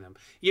collecting them.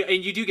 Yeah,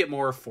 and you do get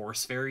more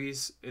Force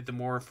Fairies the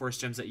more Force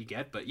Gems that you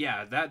get. But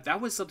yeah, that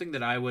was something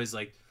that I was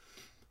like,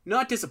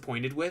 not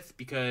disappointed with,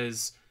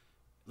 because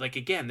like,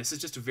 again, this is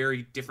just a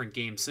very different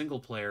game single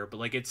player, but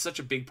like it's such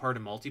a big part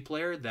of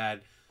multiplayer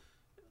that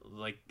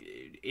like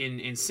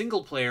in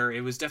single player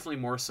it was definitely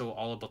more so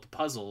all about the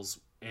puzzles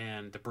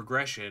and the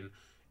progression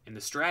and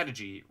the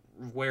strategy,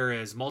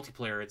 whereas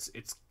multiplayer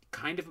it's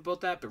kind of about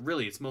that, but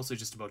really it's mostly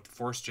just about the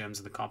Force Gems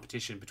and the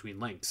competition between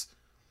links.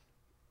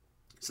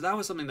 So that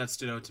was something that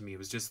stood out to me. It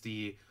was just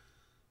the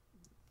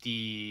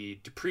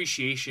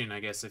depreciation, I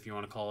guess if you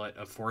want to call it,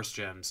 of Force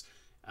Gems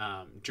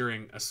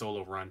during a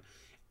solo run.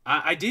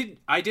 I did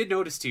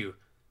notice too,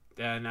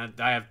 and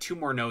I have 2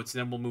 more notes, and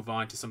then we'll move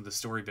on to some of the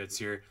story bits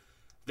here.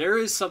 There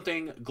is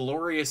something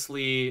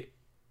gloriously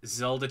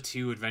Zelda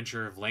 2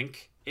 Adventure of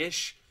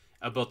Link-ish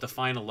about the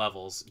final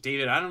levels.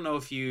 David, I don't know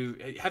if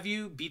have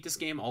you beat this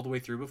game all the way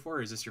through before,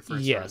 or is this your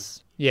first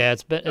Yes. Run? Yeah,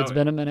 it's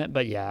been a minute,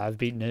 but yeah, I've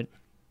beaten it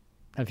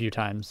a few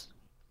times.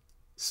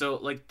 So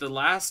like the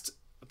last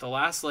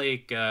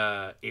like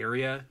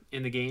area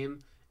in the game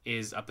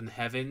is up in the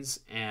heavens,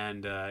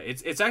 and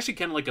it's actually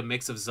kind of like a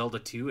mix of Zelda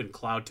 2 and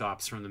Cloud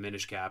Tops from the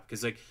Minish Cap,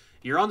 because like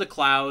you're on the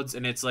clouds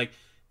and it's like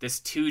this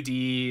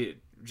 2D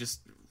just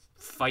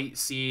fight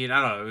scene.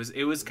 I don't know,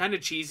 it was kind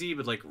of cheesy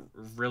but like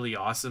really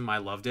awesome. I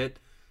loved it.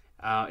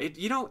 I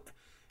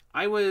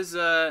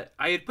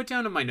had put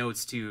down in my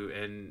notes too,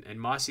 and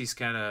Mossy's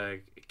kind of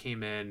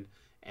came in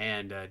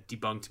and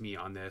debunked me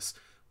on this,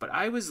 but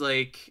I was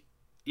like,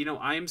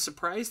 I'm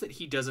surprised that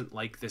he doesn't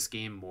like this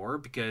game more,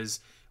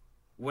 because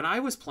when I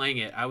was playing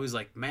it, I was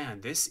like,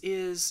 man, this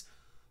is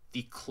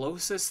the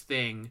closest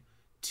thing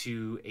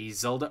to a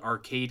Zelda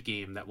arcade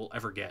game that we'll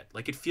ever get.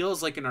 Like, it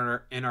feels like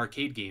an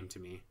arcade game to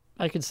me.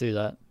 I can see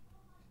that.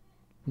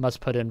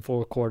 Must put in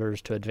 4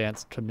 quarters to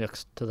advance to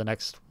the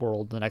next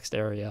world, the next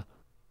area.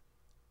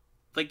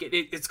 Like,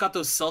 it's got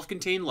those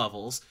self-contained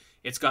levels.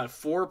 It's got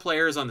 4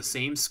 players on the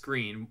same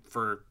screen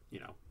for,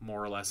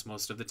 more or less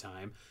most of the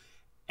time.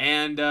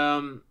 And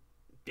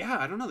yeah,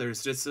 I don't know.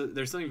 There's just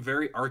there's something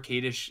very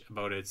arcadish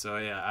about it. So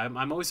yeah,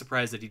 I'm always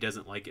surprised that he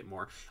doesn't like it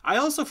more. I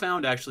also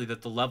found actually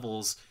that the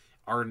levels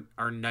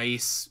are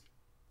nice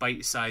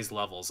bite-sized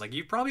levels. Like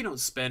you probably don't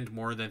spend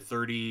more than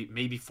 30,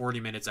 maybe 40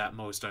 minutes at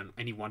most on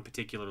any one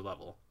particular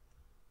level.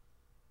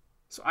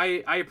 So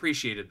I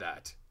appreciated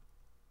that.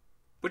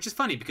 Which is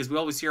funny because we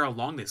always hear how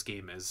long this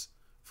game is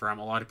from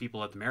a lot of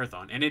people at the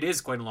marathon, and it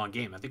is quite a long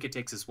game. I think it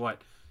takes us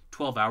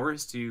 12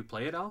 hours to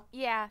play it all?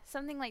 Yeah,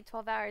 something like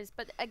 12 hours.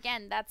 But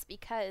again, that's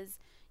because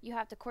you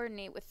have to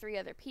coordinate with 3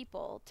 other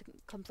people to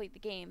complete the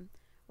game.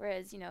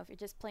 Whereas, if you're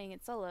just playing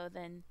it solo,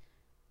 then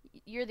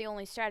you're the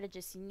only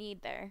strategist you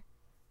need there.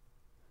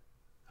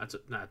 That's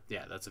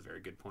a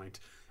very good point.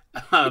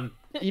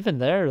 Even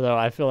there, though,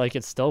 I feel like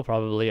it's still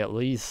probably at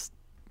least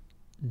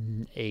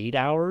 8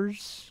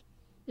 hours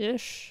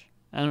ish.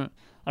 I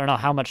don't know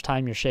how much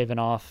time you're shaving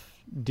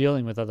off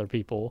dealing with other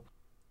people.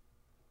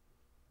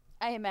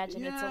 I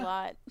imagine it's a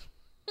lot.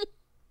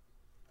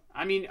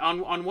 I mean,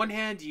 on one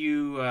hand,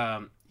 you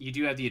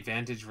do have the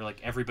advantage where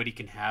like everybody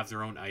can have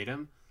their own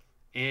item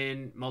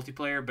in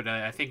multiplayer, but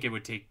I think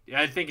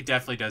it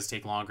definitely does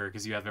take longer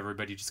because you have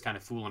everybody just kind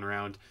of fooling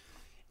around.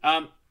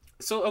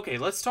 So okay,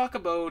 let's talk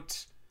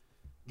about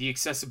the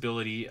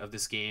accessibility of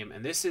this game,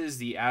 and this is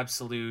the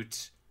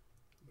absolute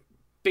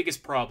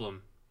biggest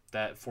problem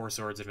that Four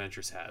Swords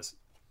Adventures has,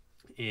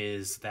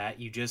 is that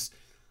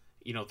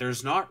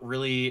there's not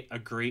really a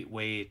great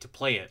way to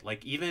play it.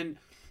 Like even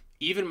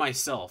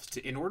myself,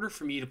 in order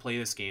for me to play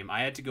this game,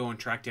 I had to go and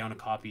track down a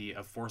copy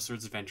of Four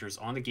Swords Adventures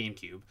on the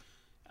GameCube.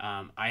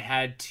 I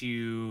had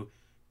to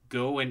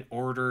go and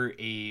order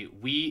a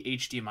Wii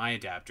HDMI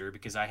adapter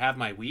because I have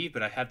my Wii,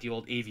 but I have the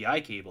old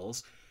AVI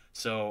cables,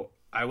 so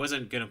I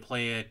wasn't gonna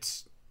play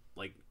it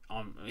like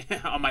on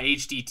my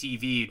HD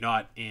TV,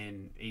 not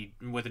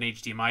with an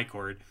HDMI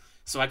cord.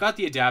 So I got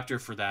the adapter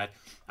for that.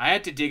 I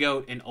had to dig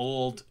out an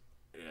old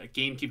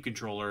GameCube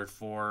controller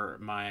for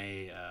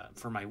my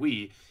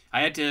Wii.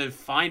 I had to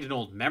find an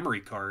old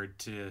memory card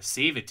to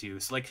save it to.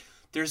 So like,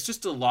 there's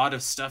just a lot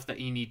of stuff that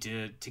you need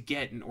to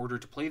get in order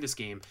to play this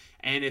game.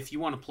 And if you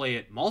want to play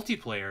it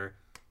multiplayer,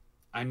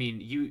 I mean,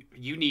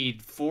 you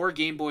need 4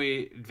 Game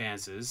Boy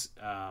Advances,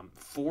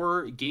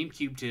 4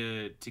 GameCube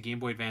to Game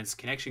Boy Advance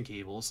connection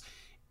cables.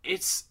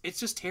 It's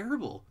just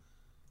terrible.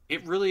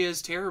 It really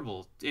is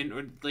terrible.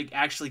 And like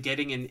actually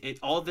getting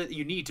all that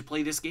you need to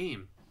play this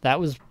game. That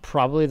was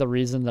probably the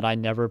reason that I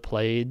never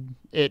played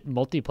it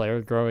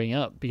multiplayer growing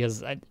up,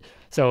 because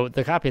so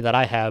the copy that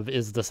I have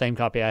is the same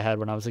copy I had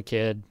when I was a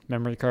kid.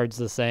 Memory card's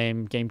the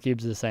same,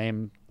 GameCube's the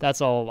same.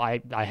 That's all.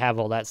 I have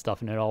all that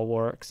stuff and it all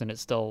works and it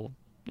still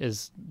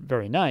is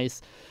very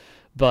nice.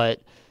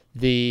 But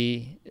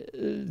the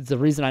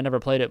reason I never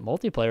played it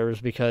multiplayer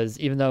is because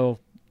even though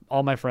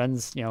all my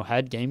friends,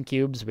 had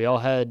GameCubes, we all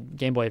had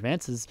Game Boy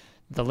Advances,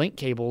 the link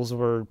cables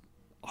were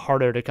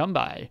harder to come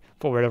by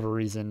for whatever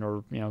reason,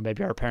 or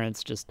maybe our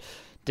parents just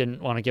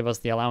didn't want to give us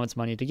the allowance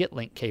money to get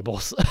link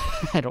cables.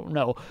 I don't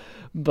know,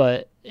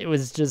 but it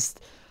was just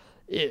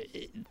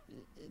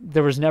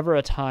there was never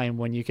a time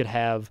when you could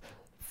have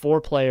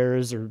 4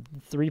 players or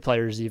 3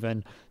 players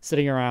even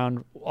sitting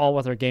around all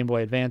with their Game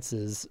Boy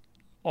Advances,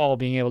 all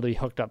being able to be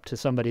hooked up to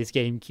somebody's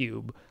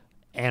GameCube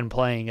and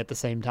playing at the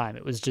same time.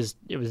 It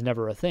was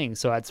never a thing.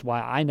 So that's why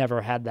I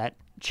never had that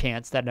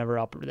chance, that never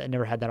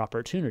had that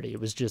opportunity. It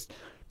was just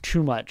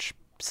too much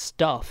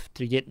stuff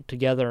to get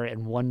together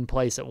in one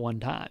place at one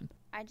time.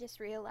 I just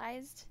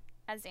realized,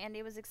 as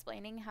Andy was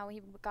explaining how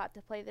he got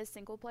to play this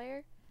single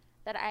player,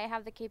 that I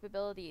have the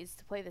capabilities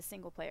to play this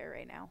single player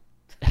right now.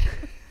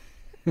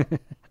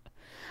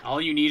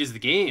 All you need is the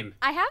game.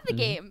 I have the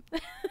game.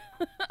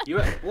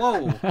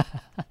 Whoa.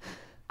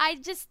 I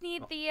just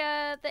need the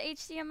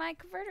HDMI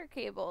converter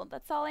cable.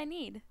 That's all I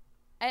need.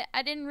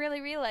 I didn't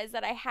really realize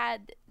that I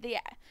had the...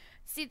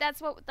 See,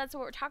 that's what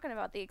we're talking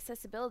about, the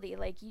accessibility.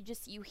 Like,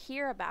 you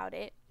hear about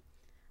it,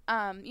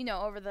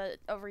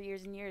 over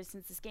years and years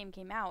since this game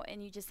came out,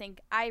 and you just think,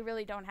 I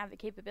really don't have the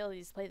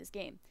capabilities to play this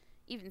game,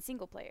 even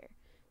single player,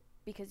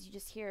 because you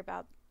just hear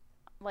about,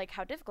 like,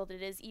 how difficult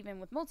it is,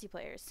 even with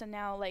multiplayer. So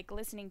now, like,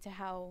 listening to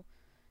how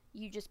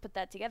you just put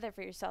that together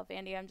for yourself,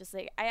 Andy, I'm just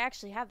like, I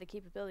actually have the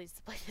capabilities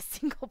to play this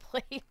single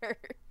player.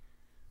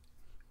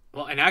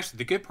 Well, and actually,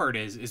 the good part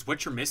is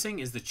what you're missing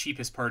is the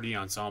cheapest part of the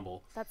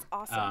ensemble. That's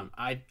awesome.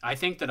 I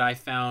think that I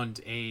found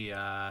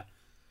a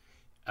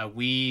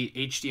Wii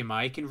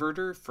HDMI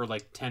converter for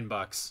like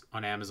 $10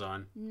 on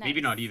Amazon. Nice. Maybe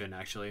not even,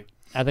 actually.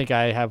 I think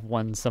I have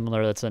one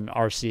similar that's an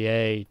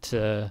RCA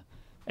to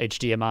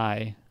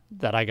HDMI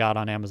that I got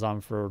on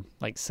Amazon for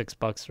like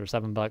 $6 or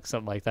 $7,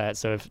 something like that.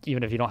 So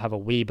even if you don't have a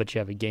Wii but you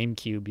have a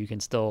GameCube, you can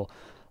still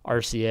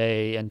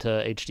RCA into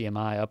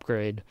HDMI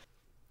upgrade.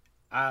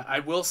 I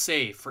will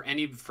say for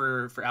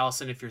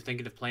Allison, if you're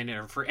thinking of playing it,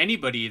 or for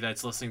anybody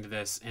that's listening to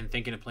this and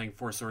thinking of playing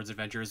Four Swords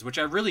Adventures, which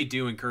I really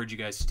do encourage you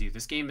guys to do.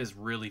 This game is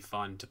really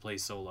fun to play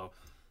solo.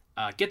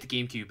 Get the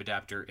GameCube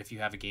adapter if you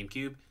have a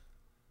GameCube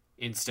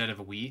instead of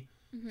a Wii,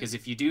 because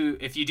if you do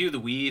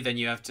the Wii, then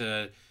you have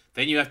to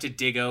Then you have to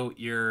dig out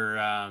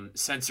your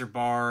sensor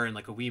bar and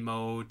like a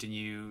Wiimote, and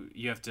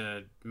you have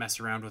to mess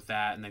around with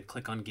that, and then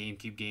click on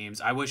GameCube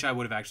games. I wish I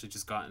would have actually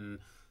just gotten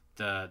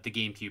the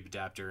GameCube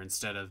adapter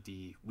instead of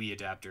the Wii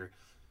adapter.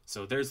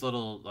 So there's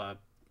little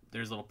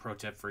pro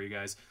tip for you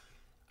guys.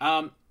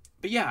 But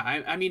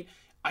yeah, I mean,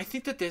 I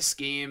think that this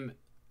game,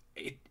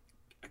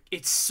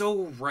 it's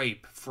so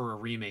ripe for a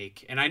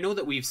remake. And I know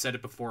that we've said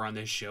it before on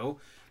this show,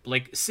 but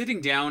like sitting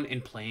down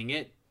and playing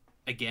it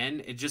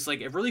again, it just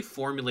like, it really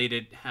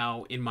formulated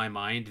how in my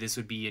mind this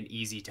would be an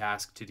easy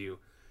task to do.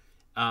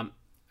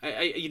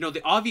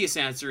 The obvious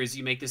answer is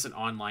you make this an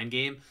online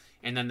game,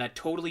 and then that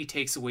totally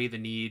takes away the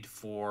need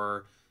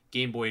for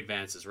Game Boy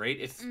Advances, right?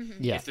 If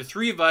the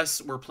three of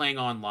us were playing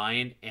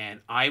online and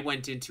I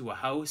went into a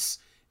house,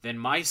 then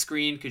my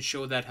screen could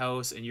show that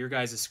house and your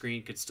guys'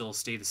 screen could still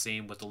stay the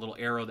same with the little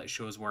arrow that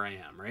shows where I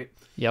am, right?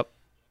 Yep.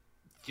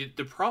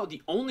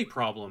 The only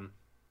problem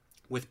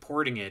with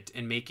porting it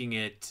and making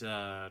it,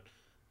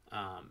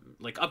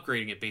 like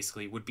upgrading it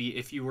basically, would be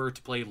if you were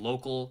to play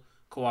local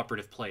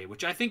cooperative play,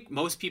 which I think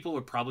most people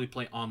would probably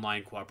play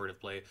online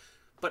cooperative play.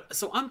 But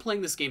so I'm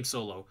playing this game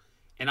solo,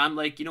 and I'm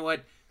like, you know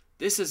what?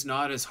 This is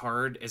not as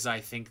hard as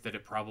I think that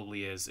it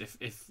probably is.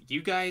 If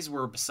you guys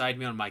were beside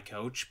me on my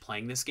couch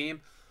playing this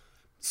game,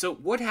 so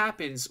what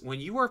happens when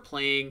you are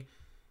playing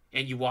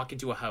and you walk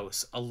into a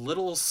house, a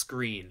little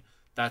screen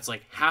that's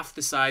like half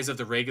the size of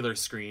the regular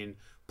screen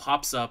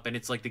pops up, and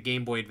it's like the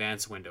Game Boy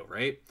Advance window,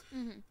 right?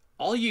 Mm-hmm.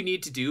 All you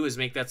need to do is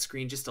make that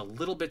screen just a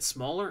little bit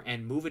smaller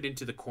and move it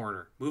into the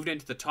corner. Move it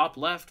into the top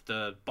left,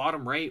 the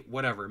bottom right,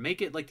 whatever.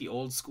 Make it like the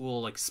old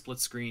school, like split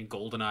screen,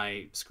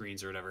 GoldenEye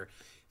screens or whatever.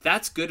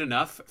 That's good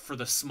enough for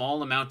the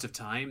small amount of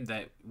time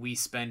that we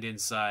spend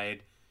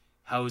inside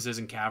houses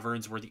and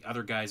caverns where the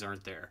other guys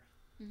aren't there.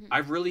 Mm-hmm. I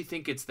really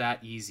think it's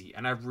that easy,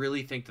 and I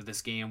really think that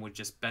this game would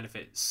just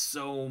benefit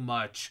so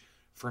much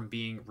from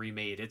being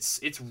remade. It's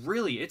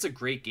a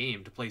great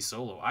game to play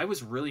solo. I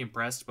was really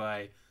impressed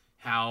by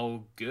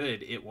how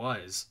good it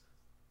was.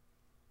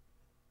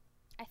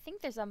 I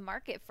think there's a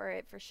market for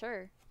it for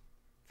sure,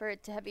 for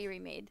it to be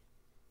remade.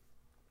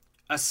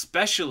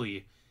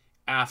 Especially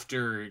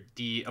after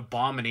the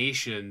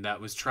abomination that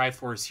was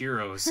Triforce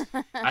Heroes.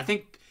 I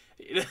think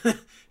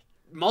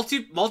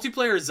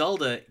multiplayer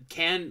Zelda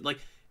can, like,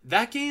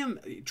 that game,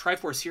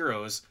 Triforce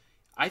Heroes,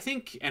 I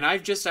think, and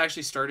I've just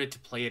actually started to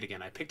play it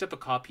again. I picked up a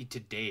copy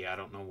today, I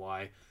don't know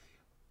why.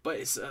 But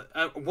it's,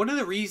 one of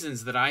the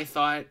reasons that I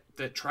thought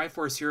that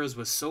Triforce Heroes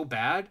was so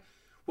bad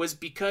was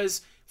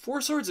because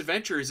Four Swords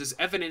Adventures is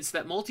evidence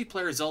that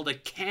multiplayer Zelda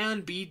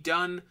can be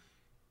done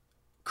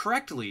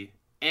correctly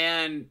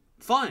and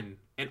fun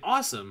and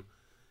awesome.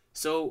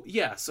 So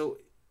yeah, so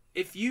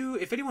if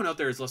anyone out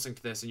there is listening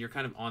to this and you're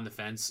kind of on the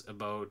fence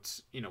about,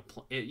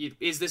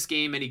 is this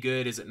game any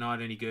good? Is it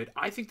not any good?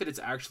 I think that it's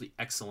actually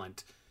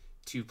excellent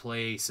to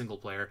play single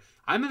player.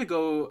 I'm going to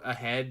go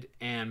ahead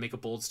and make a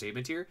bold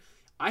statement here.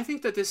 I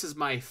think that this is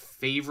my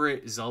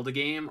favorite Zelda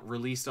game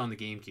released on the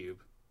GameCube.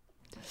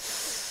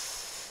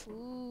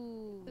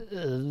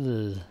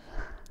 Ooh.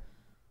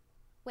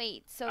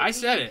 Wait, so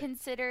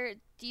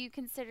do you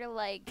consider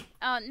like,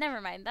 oh,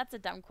 never mind. That's a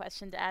dumb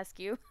question to ask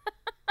you.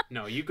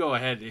 No, you go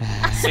ahead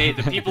and say it.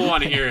 The people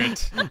want to hear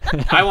it.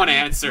 I want to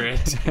answer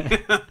it.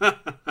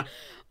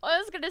 I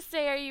was going to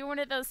say, are you one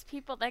of those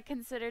people that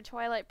consider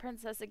Twilight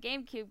Princess a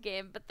GameCube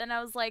game? But then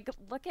I was like,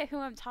 look at who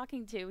I'm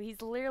talking to.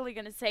 He's literally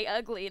going to say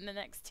ugly in the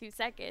next 2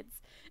 seconds.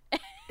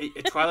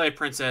 Twilight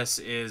Princess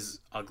is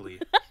ugly.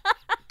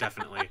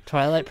 Definitely.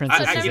 Twilight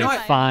Princess is a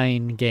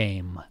fine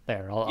game.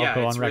 There, I'll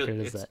go on record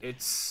as that.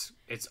 It's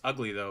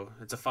ugly, though.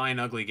 It's a fine,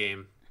 ugly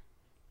game.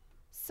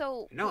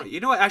 So... No, you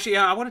know what? Actually,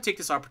 I want to take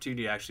this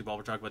opportunity, actually, while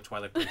we're talking about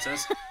Twilight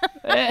Princess.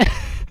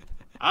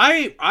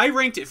 I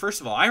ranked it,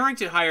 first of all, I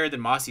ranked it higher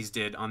than Mossy's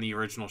did on the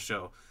original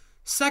show.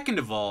 Second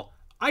of all,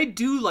 I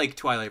do like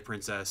Twilight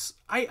Princess.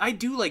 I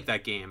do like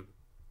that game.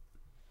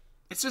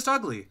 It's just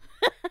ugly.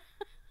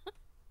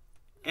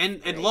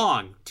 and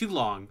long. Too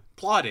long.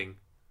 Plodding.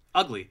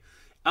 Ugly.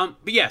 But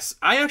yes,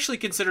 I actually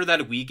consider that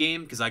a Wii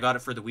game because I got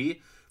it for the Wii.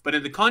 But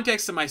in the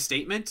context of my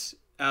statement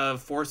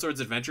of Four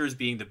Swords Adventures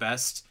being the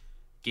best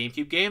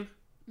GameCube game,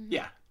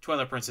 yeah,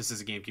 Twilight Princess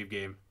is a GameCube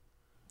game.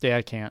 Yeah,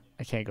 I can't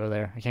go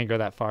there. I can't go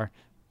that far.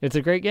 It's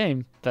a great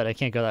game, but I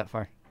can't go that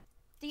far.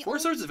 Four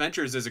Swords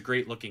Adventures is a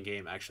great looking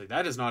game, actually.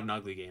 That is not an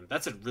ugly game.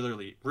 That's a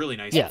really, really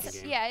nice looking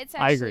game. Yeah, it's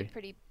actually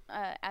pretty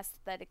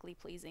aesthetically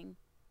pleasing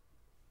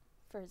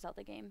for a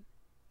Zelda game.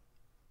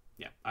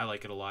 Yeah, I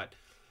like it a lot.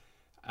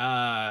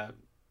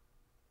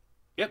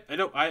 Yep, I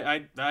know.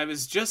 I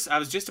was just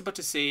about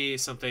to say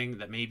something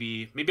that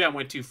maybe I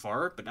went too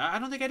far, but I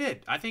don't think I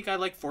did. I think I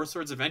like Four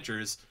Swords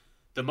Adventures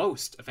the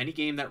most of any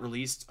game that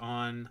released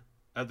on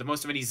the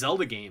most of any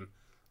Zelda game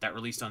that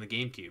released on the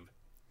GameCube.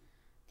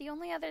 The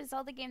only other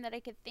Zelda game that I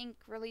could think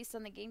released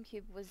on the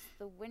GameCube was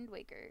the Wind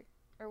Waker,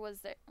 or was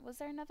there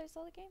another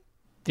Zelda game?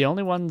 The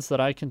only ones that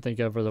I can think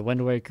of are the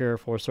Wind Waker,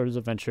 Four Swords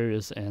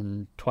Adventures,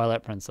 and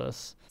Twilight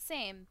Princess.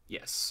 Same.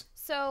 Yes.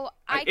 So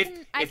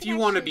if you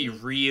want to be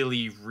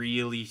really,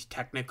 really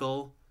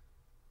technical,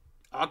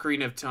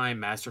 Ocarina of Time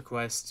Master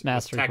Quest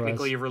Master was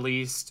technically Quest.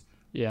 released,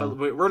 Yeah.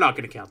 but we're not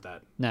going to count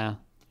that. No.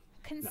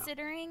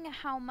 Considering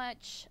how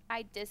much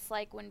I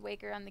dislike Wind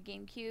Waker on the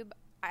GameCube,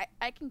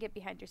 I can get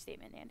behind your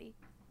statement, Andy.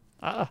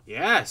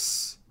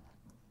 Yes.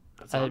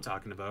 That's what I'm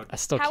talking about. I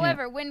still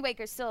However, Wind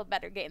Waker's still a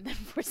better game than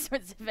Four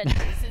Swords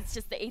Adventures. It's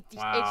just the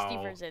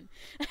HD version.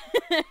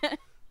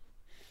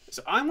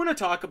 So I want to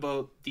talk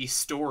about the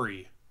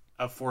story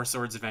of Four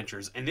Swords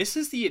Adventures, and this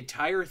is the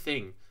entire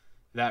thing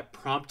that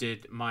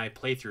prompted my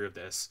playthrough of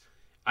this.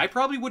 I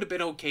probably would have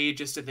been okay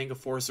just to think of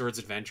Four Swords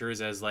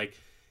Adventures as like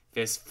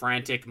this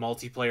frantic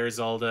multiplayer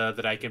Zelda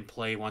that I can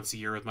play once a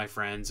year with my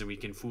friends and we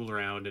can fool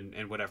around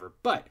and whatever.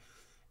 But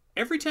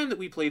every time that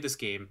we play this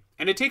game,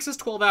 and it takes us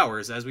 12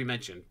 hours, as we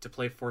mentioned, to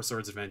play Four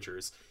Swords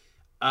Adventures,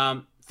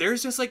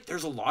 there's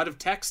a lot of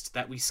text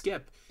that we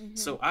skip. Mm-hmm.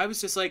 So I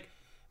was like,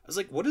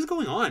 what is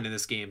going on in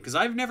this game? Because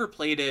I had never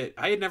played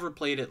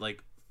it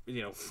like,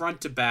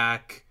 front to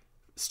back,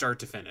 start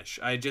to finish.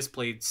 I had just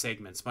played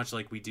segments, much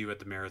like we do at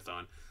the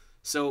marathon.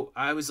 So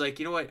I was like,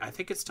 you know what? I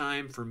think it's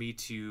time for me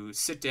to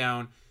sit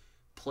down,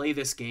 play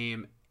this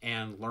game,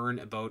 and learn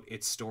about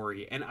its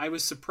story. And I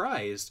was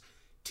surprised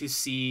to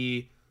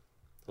see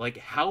like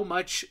how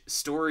much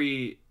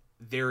story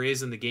there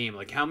is in the game,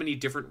 like how many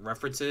different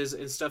references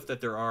and stuff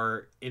that there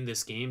are in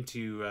this game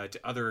to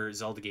other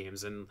Zelda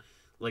games, and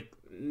like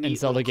neat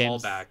Zelda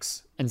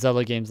callbacks. And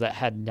Zelda games that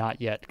had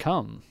not yet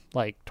come,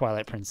 like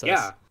Twilight Princess.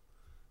 Yeah.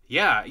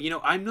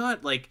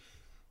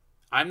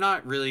 I'm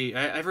not really.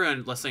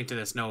 Everyone listening to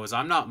this knows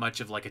I'm not much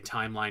of like a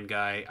timeline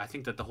guy. I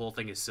think that the whole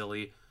thing is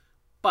silly,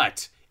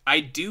 but I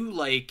do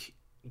like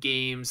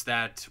games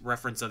that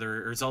reference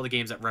Zelda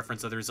games that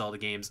reference other Zelda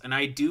games, and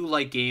I do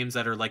like games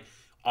that are like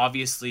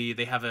obviously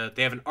they have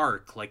an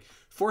arc. Like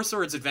Four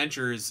Swords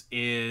Adventures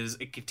is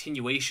a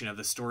continuation of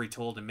the story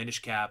told in Minish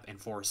Cap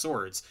and Four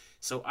Swords.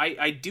 So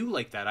I do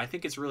like that. I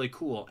think it's really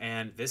cool,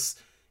 and this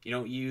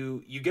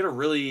you get a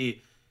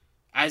really,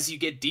 as you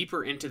get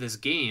deeper into this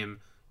game,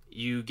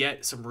 you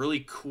get some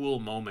really cool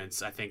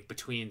moments, I think,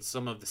 between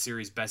some of the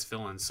series' best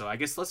villains. So I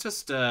guess let's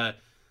just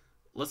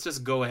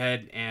go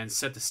ahead and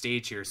set the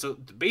stage here. So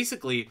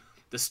basically,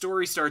 the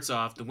story starts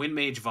off, the Wind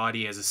Mage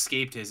Vaati has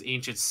escaped his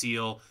ancient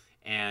seal,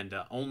 and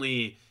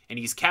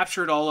he's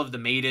captured all of the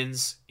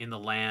maidens in the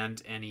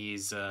land, and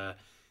he's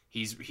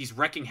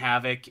wrecking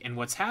havoc. And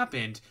what's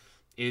happened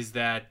is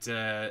that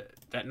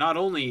not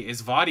only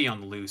is Vaati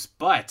on the loose,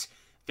 but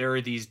there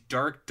are these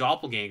dark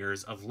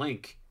doppelgangers of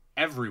Link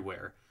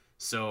everywhere.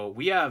 So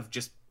we have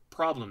just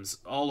problems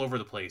all over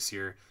the place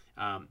here.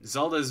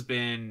 Zelda's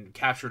been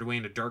captured away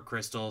in a dark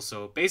crystal.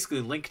 So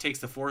basically, Link takes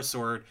the Four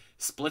Sword,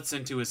 splits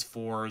into his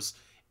fours,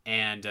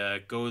 and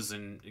goes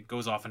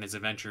off on his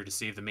adventure to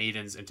save the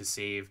maidens and to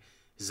save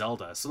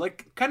Zelda. So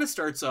like, kind of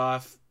starts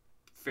off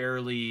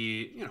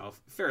fairly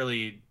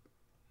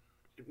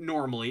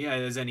normally,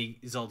 as any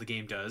Zelda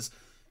game does.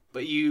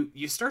 But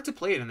you start to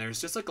play it, and there's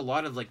just like a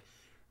lot of like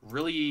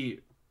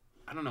really,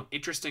 I don't know,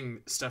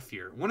 interesting stuff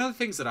here. One of the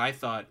things that I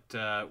thought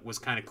was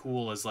kind of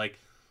cool is like,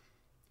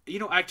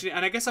 actually,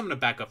 and I guess I'm going to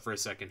back up for a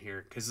second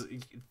here, because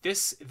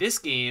this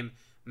game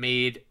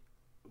made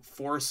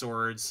Four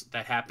Swords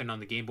that happened on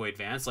the Game Boy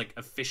Advance like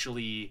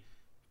officially,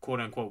 quote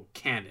unquote,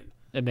 canon.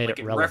 It made like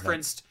it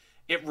relevant.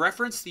 It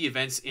referenced the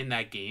events in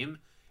that game,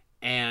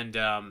 and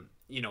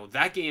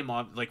that game,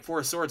 like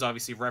Four Swords,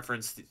 obviously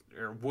referenced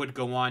or would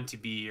go on to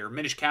be, or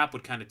Minish Cap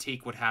would kind of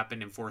take what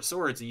happened in Four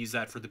Swords and use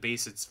that for the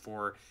basis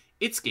for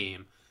its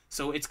game.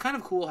 So it's kind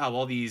of cool how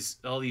all these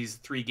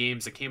three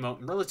games that came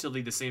out in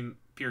relatively the same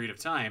period of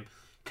time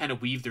kind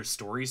of weave their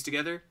stories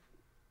together.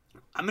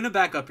 I'm going to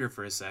back up here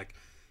for a sec.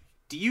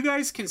 Do you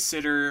guys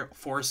consider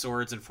Four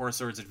Swords and Four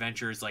Swords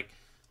Adventures like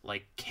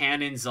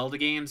canon Zelda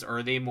games, or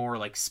are they more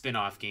like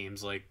spin-off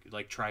games like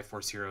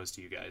Triforce Heroes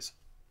to you guys?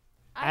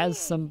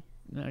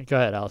 Go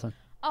ahead, Allison.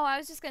 Oh, I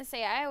was just going to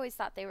say, I always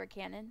thought they were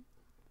canon.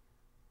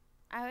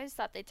 I always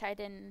thought they tied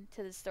in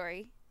to the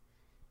story.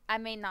 I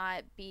may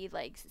not be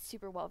like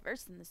super well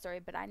versed in the story,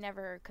 but I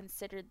never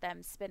considered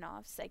them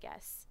spin-offs, I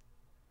guess.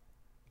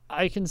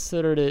 I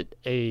considered it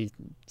a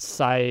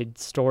side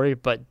story,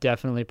 but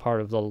definitely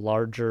part of the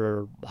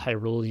larger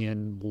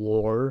Hyrulean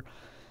lore.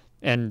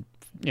 And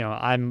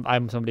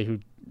I'm somebody who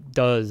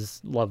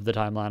does love the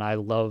timeline. I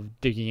love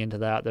digging into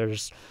that.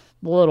 There's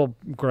little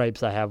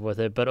gripes I have with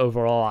it, but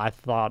overall, I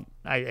thought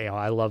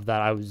I love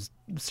that. I was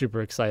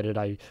super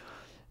excited.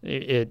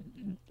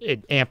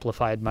 It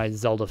amplified my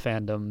Zelda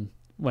fandom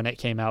when it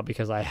came out,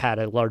 because I had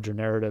a larger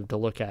narrative to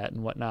look at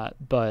and whatnot.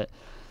 But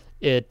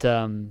it,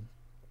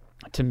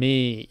 to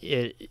me,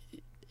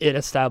 it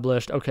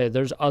established, okay,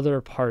 there's other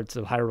parts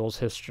of Hyrule's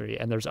history,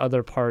 and there's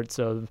other parts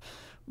of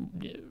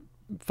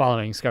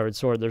following Skyward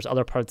Sword. There's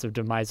other parts of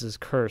Demise's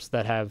curse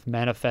that have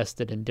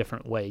manifested in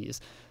different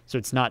ways. So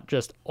it's not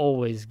just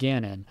always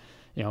Ganon.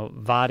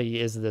 Vaati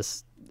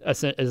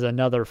is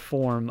another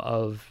form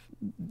of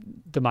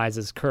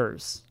Demise's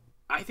curse.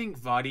 I think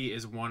Vaati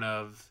is one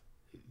of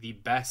the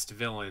best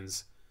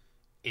villains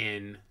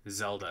in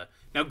Zelda.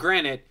 Now,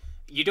 granted,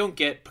 you don't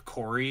get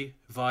Picori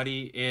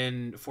Vadi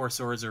in Four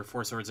Swords or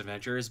Four Swords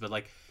Adventures, but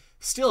like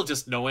still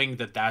just knowing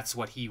that that's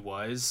what he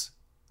was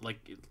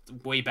like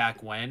way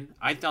back when,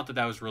 I thought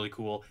that was really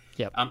cool.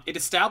 Yep. It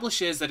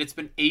establishes that it's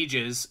been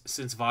ages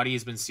since Vadi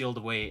has been sealed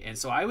away, and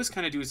so I was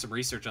kind of doing some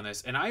research on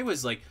this, and I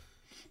was like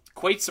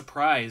quite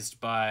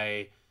surprised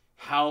by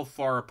how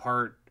far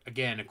apart,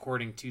 again,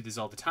 according to the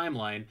Zelda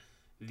timeline,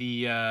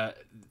 the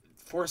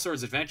Four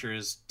Swords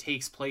Adventures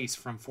takes place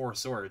from Four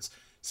Swords.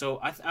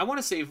 So I want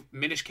to say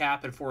Minish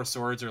Cap and Four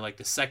Swords are like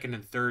the second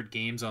and third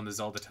games on the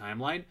Zelda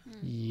timeline.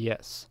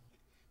 Yes.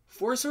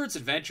 Four Swords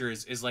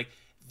Adventures is like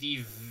the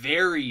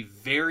very,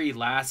 very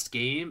last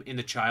game in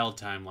the child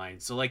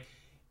timeline. So like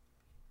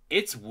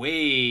it's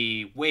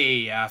way,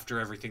 way after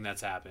everything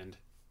that's happened.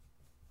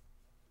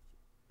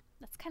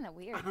 That's kind of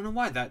weird. I don't know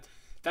why that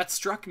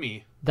struck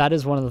me. That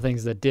is one of the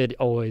things that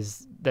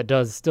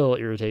does still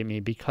irritate me,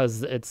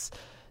 because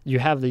you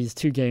have these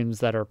two games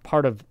that are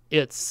part of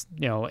its,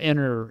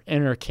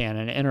 inner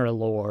canon, inner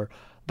lore,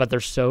 but they're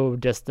so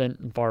distant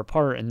and far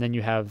apart. And then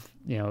you have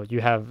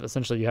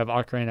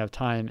Ocarina of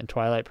Time and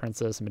Twilight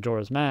Princess and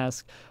Majora's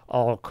Mask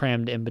all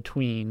crammed in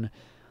between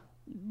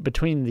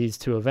these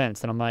two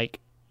events. And I'm like,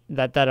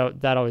 that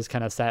always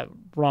kind of sat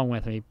wrong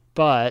with me.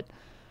 But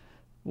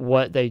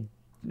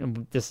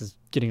this is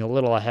getting a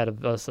little ahead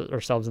of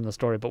ourselves in the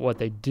story, but what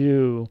they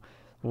do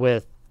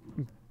with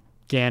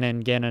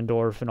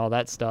Ganondorf and all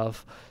that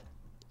stuff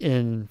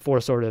in Four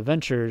Swords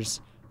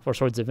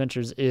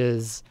Adventures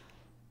is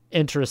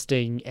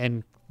interesting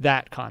in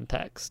that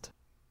context.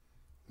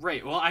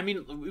 Right. Well, I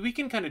mean, we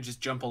can kind of just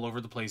jump all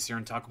over the place here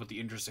and talk about the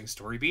interesting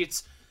story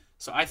beats.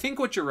 So I think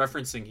what you're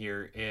referencing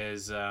here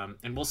is,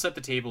 and we'll set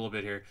the table a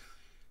bit here.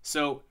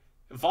 So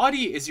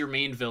Vadi is your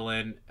main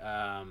villain,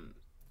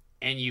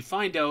 and you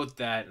find out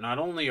that not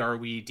only are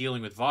we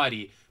dealing with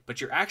Vadi,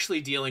 but you're actually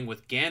dealing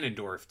with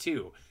Ganondorf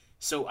too.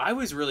 So I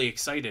was really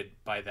excited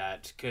by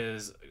that,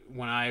 because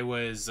when I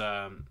was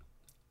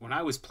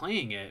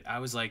playing it, I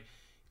was like,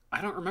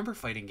 I don't remember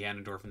fighting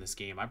Ganondorf in this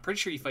game. I'm pretty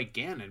sure you fight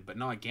Ganon, but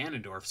not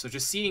Ganondorf. So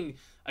just seeing,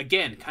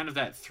 again, kind of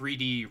that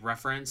 3D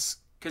reference,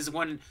 because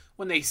when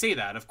they say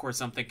that, of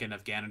course, I'm thinking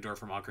of Ganondorf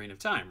from Ocarina of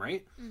Time,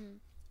 right? Mm-hmm.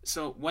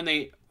 So when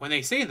they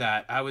say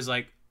that, I was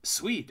like,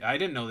 sweet, I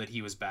didn't know that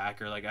he was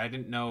back, or like I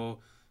didn't know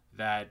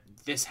that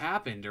this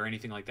happened or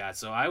anything like that.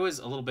 So I was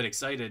a little bit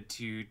excited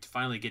to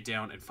finally get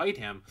down and fight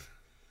him.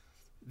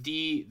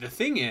 The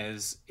thing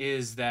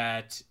is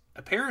that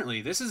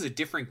apparently this is a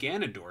different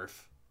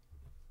Ganondorf.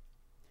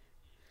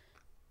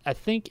 I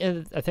think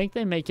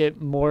they make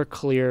it more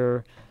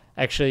clear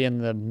actually in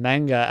the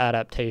manga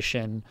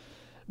adaptation,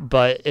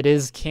 but it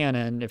is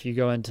canon. If you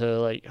go into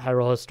like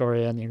Hyrule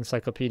Historia and the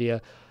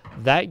Encyclopedia,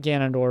 that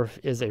Ganondorf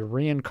is a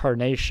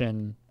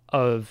reincarnation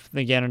of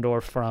the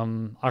Ganondorf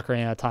from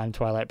Ocarina of Time,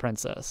 Twilight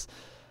Princess.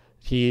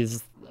 He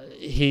is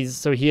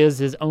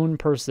his own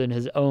person,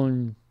 his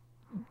own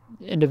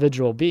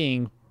individual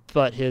being,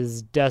 but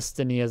his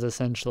destiny is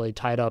essentially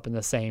tied up in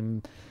the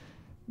same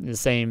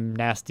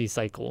nasty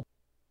cycle.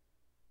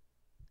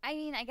 I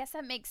mean, I guess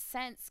that makes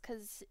sense,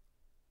 because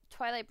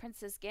Twilight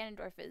Princess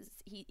Ganondorf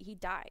he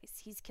dies.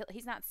 He's killed.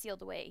 He's not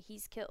sealed away.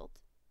 He's killed.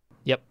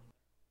 Yep.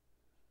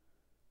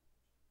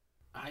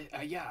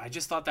 I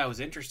just thought that was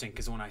interesting,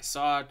 because when I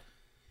saw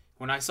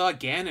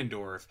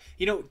Ganondorf,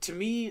 to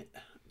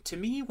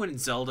me when a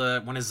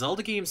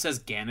Zelda game says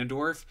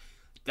Ganondorf,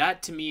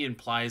 that to me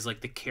implies like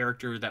the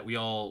character that we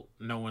all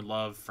know and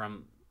love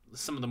from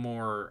some of the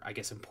more, I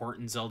guess,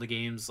 important Zelda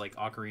games like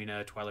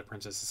Ocarina, Twilight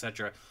Princess,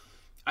 etc.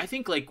 I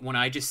think like when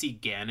I just see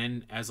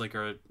Ganon as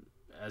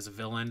a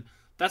villain,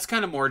 that's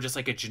kind of more just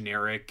like a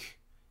generic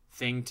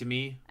thing to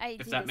me,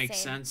 if that makes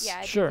sense. Yeah,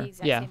 I sure. did the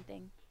exact same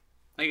thing.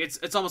 Like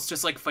it's almost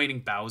just like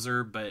fighting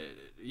Bowser, but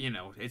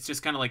it's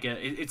just kind of like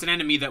it's an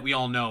enemy that we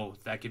all know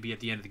that could be at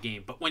the end of the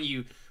game. But when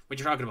you're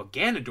talking about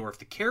Ganondorf,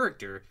 the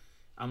character,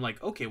 I'm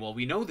like, okay, well,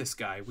 we know this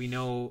guy, we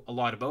know a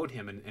lot about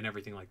him and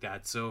everything like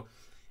that. So,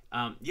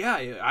 I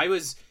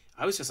was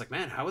just like,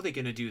 man, how are they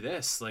gonna do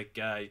this? Like,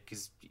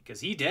 because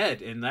he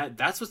dead, and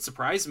that's what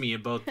surprised me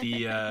about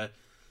the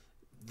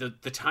the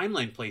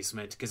timeline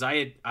placement, because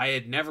I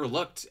had never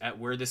looked at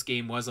where this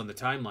game was on the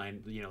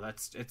timeline.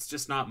 It's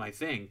just not my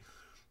thing.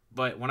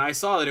 But when I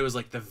saw that it was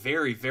like the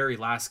very, very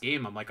last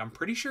game, I'm like, I'm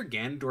pretty sure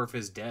Ganondorf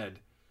is dead.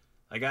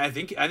 Like, I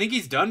think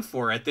he's done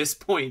for at this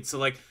point. So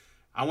like,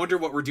 I wonder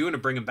what we're doing to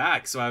bring him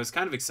back. So I was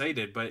kind of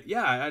excited, but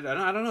yeah, I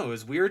don't know. It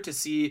was weird to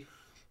see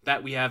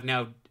that we have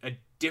now a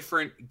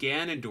different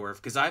Ganondorf,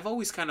 because I've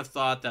always kind of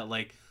thought that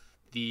like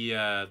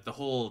the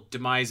whole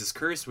Demise is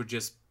Cursed would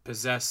just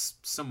possess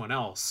someone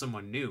else,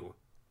 someone new.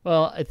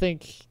 Well, I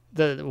think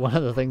one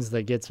of the things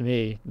that gets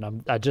me,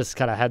 and I just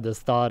kind of had this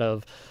thought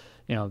of,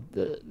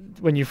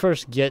 when you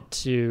first get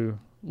to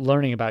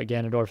learning about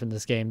Ganondorf in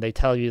this game, they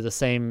tell you the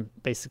same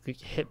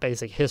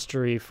basic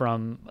history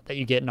from that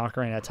you get in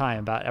Ocarina of Time.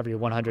 About every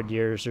 100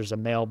 years, there's a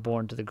male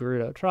born to the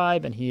Gerudo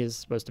tribe, and he is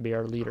supposed to be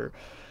our leader.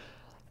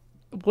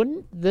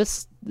 Wouldn't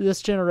this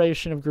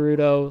generation of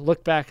Gerudo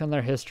look back on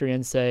their history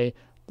and say,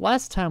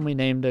 last time we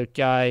named a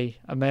guy,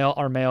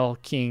 our male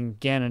king,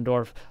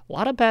 Ganondorf, a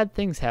lot of bad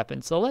things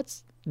happened. So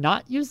let's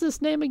not use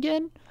this name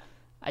again.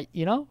 And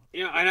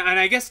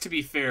I guess to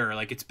be fair,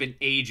 like it's been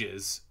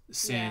ages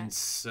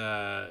since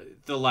the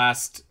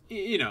last,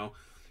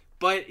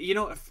 but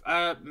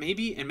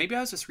maybe I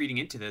was just reading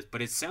into this,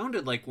 but it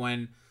sounded like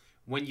when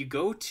you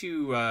go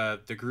to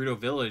the Gerudo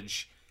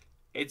village,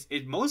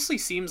 it mostly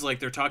seems like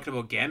they're talking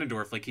about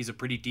Ganondorf like he's a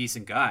pretty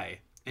decent guy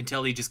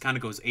until he just kind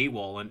of goes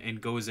AWOL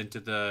and goes into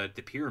the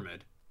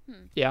pyramid.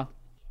 Yeah,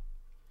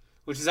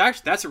 which is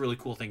actually, that's a really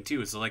cool thing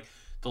too. So like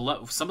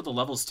some of the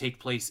levels take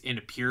place in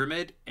a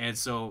pyramid, and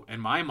so in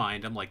my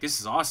mind I'm like,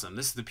 this is awesome,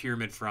 this is the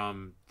pyramid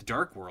from the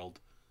Dark World.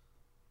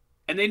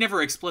 And they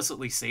never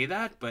explicitly say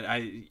that, but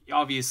I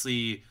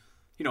obviously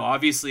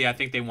I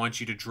think they want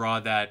you to draw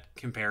that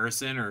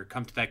comparison or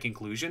come to that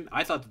conclusion.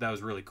 I thought that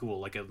was really cool,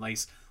 like a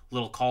nice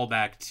little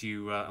callback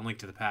to A Link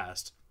to the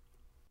Past.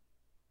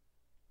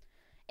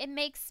 It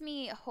makes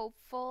me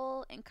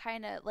hopeful and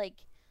kind of like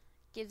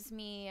gives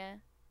me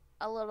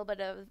a little bit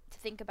of to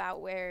think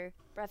about where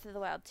Breath of the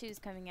Wild 2 is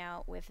coming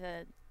out with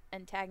an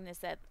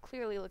antagonist that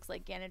clearly looks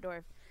like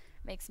Ganondorf.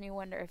 Makes me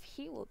wonder if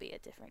he will be a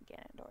different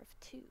Ganondorf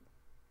too.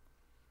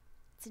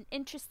 It's an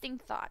interesting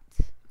thought.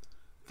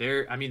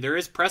 There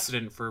is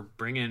precedent for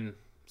bringing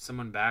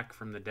someone back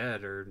from the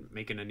dead or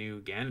making a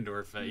new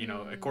Ganondorf,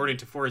 according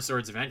to Forest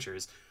Swords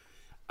Adventures.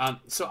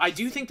 So I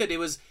do think that it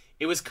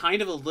was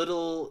kind of a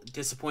little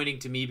disappointing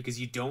to me because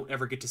you don't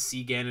ever get to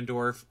see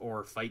Ganondorf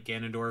or fight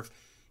Ganondorf.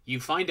 You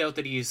find out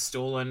that he has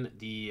stolen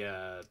the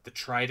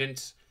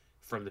trident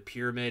from the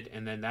pyramid,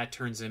 and then that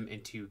turns him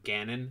into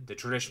Ganon, the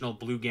traditional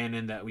blue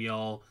Ganon that we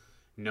all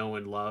know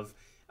and love.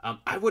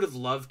 I would have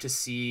loved to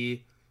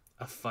see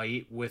a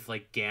fight with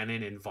like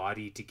Ganon and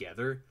Vaati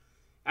together,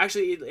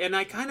 actually. And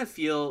I kind of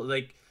feel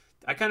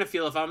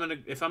if I'm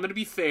gonna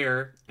be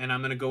fair, and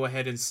I'm gonna go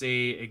ahead and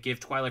say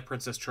give Twilight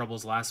Princess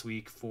troubles last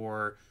week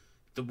for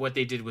what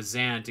they did with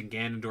Zant and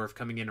Ganondorf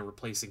coming in and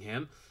replacing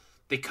him.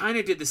 They kind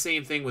of did the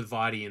same thing with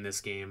Vaati in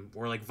this game,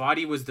 where like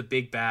Vaati was the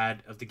big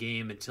bad of the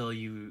game until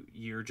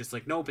you're just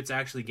like, nope, it's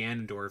actually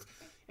Ganondorf,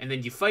 and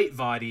then you fight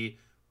Vaati,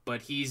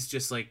 but he's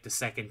just like the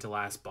second to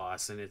last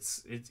boss, and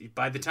it's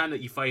by the time that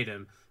you fight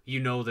him, you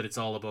know that it's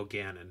all about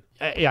Ganon.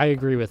 I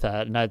agree with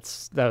that, and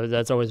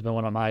that's always been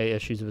one of my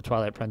issues with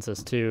Twilight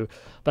Princess too.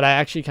 But I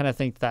actually kind of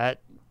think that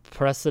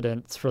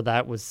precedence for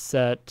that was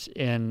set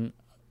in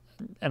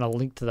A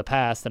Link to the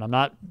Past, and I'm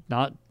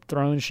not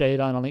throwing shade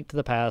on A Link to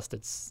the Past.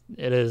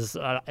 It is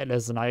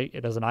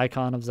an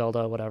icon of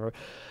Zelda, whatever.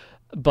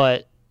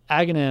 But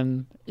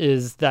Aghanim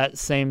is that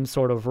same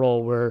sort of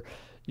role where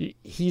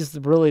he's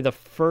really the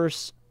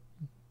first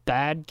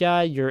bad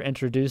guy you're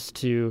introduced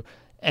to,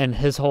 and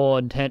his whole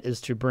intent is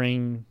to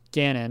bring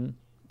Ganon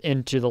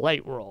into the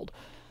light world.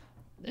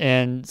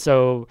 And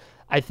so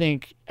I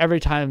think every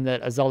time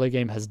that a Zelda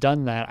game has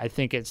done that, I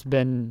think it's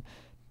been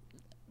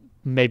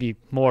maybe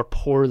more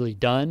poorly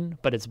done,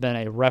 but it's been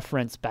a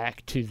reference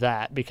back to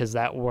that because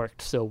that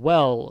worked so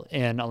well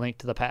in A Link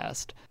to the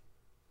Past.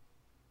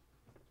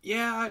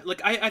 Yeah,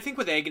 like I think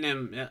with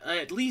Aghanim,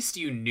 at least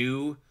you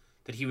knew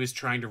that he was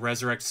trying to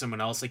resurrect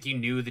someone else. Like you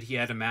knew that he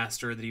had a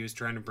master that he was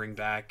trying to bring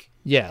back.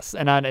 Yes,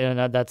 and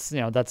that's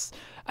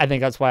I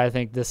think that's why I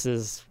think this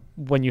is,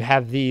 when you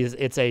have these,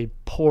 it's a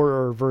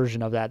poorer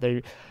version of that.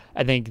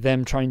 I think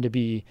them trying to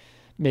be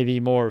maybe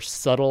more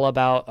subtle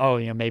about,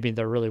 maybe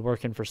they're really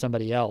working for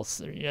somebody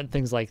else and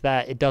things like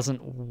that. It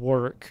doesn't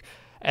work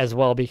as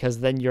well because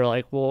then you're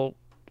like, well,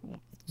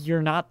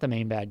 you're not the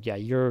main bad guy.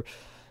 You're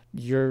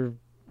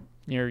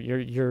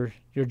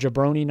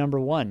jabroni number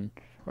 1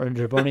 or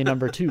jabroni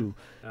number 2.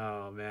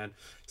 Oh man.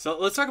 So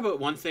let's talk about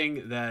one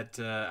thing that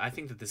I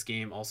think that this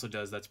game also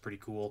does that's pretty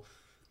cool.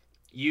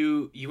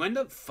 You end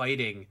up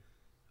fighting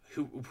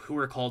who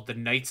are called the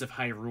Knights of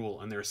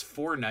Hyrule, and there's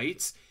 4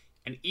 knights,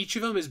 and each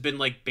of them has been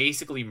like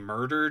basically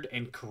murdered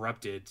and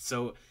corrupted.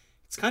 So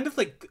it's kind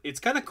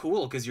of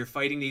cool because you're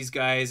fighting these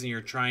guys and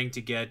you're trying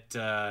to get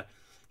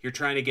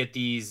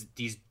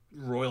these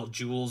royal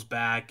jewels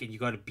back, and you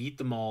got to beat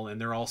them all, and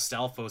they're all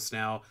Stalfos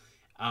now.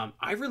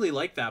 I really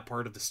like that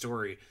part of the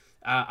story.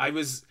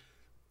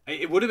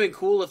 It would have been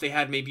cool if they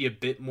had maybe a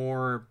bit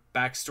more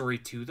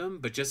backstory to them,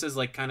 but just as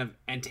like kind of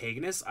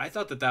antagonists, I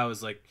thought that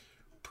was like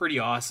pretty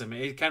awesome.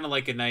 It kind of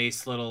like a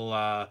nice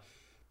little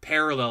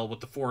parallel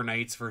with the 4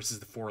 knights versus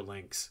the 4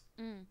 links.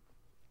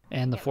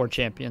 And the 4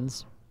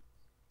 champions.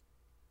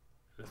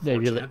 The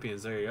 4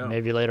 champions, there you go.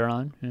 Maybe later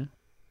on, yeah.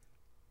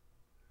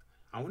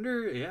 I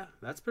wonder, yeah,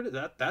 that's kind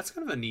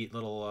of a neat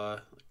little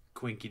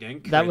quinky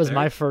dink. That was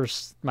my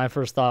first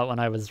thought when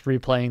I was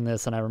replaying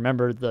this, and I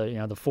remembered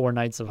the 4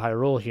 Knights of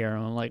Hyrule here,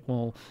 and I'm like,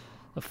 well,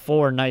 the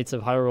 4 Knights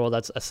of Hyrule,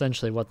 that's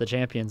essentially what the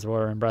champions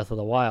were in Breath of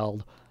the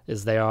Wild.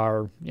 Is they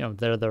are,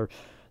 they're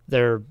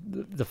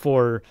the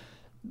 4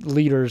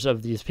 leaders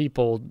of these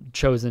people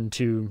chosen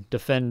to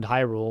defend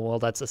Hyrule. Well,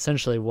 that's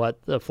essentially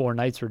what the 4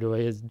 Knights were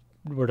doing. Is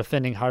we're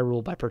defending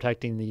Hyrule by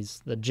protecting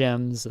the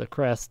gems, the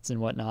crests, and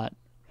whatnot.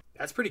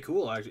 That's pretty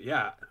cool, actually.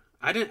 Yeah,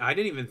 I didn't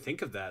even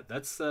think of that.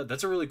 That's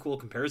a really cool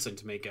comparison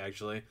to make,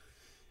 actually.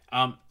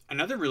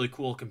 Another really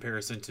cool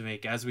comparison to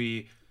make, as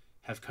we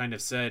have kind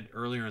of said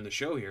earlier in the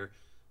show here,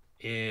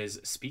 is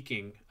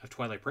speaking of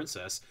Twilight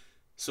Princess.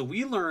 So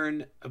we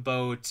learn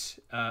about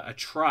a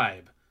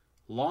tribe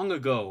long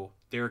ago.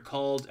 They're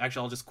called,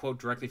 actually, I'll just quote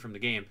directly from the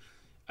game.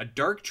 A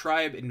dark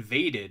tribe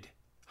invaded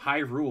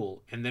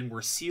Hyrule and then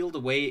were sealed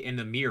away in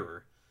the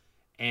mirror.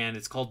 And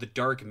it's called the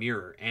Dark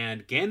Mirror.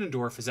 And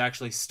Ganondorf has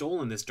actually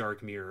stolen this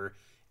Dark Mirror.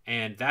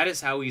 And that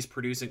is how he's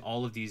producing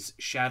all of these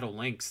Shadow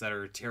Links that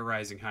are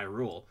terrorizing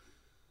Hyrule.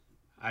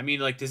 I mean,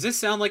 like, does this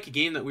sound like a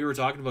game that we were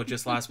talking about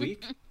just last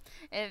week?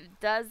 It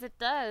does.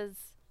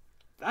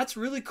 That's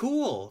really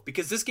cool,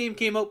 because this game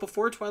came out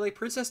before Twilight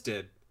Princess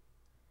did.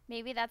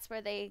 Maybe that's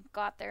where they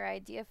got their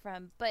idea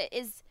from. But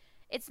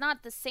it's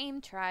not the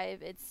same tribe,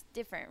 it's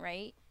different,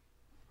 right?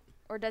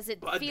 Or does it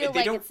feel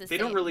like it's the same? They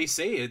don't really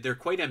say it. They're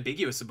quite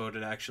ambiguous about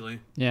it,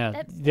 actually.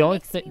 Yeah, the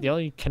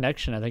only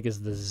connection I think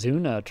is the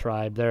Zuna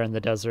tribe there in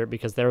the desert,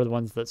 because they were the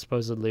ones that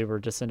supposedly were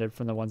descended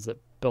from the ones that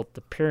built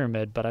the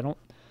pyramid. But I don't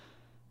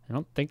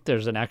think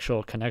there's an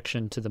actual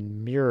connection to the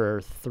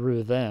mirror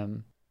through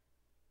them.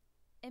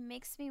 It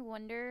makes me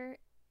wonder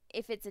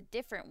if it's a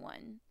different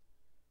one,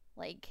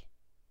 like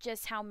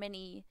just how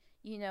many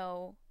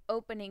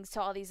openings to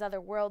all these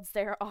other worlds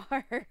there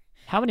are.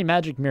 How many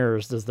magic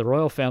mirrors does the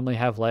royal family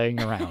have laying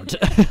around?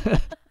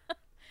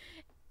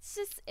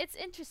 It's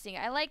interesting.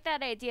 I like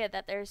that idea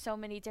that there's so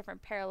many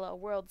different parallel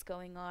worlds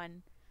going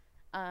on,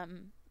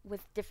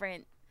 with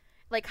different,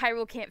 like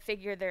Hyrule can't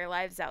figure their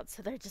lives out,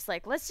 so they're just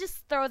like, let's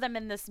just throw them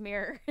in this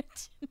mirror,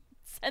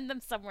 send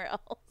them somewhere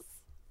else.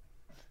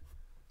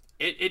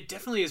 It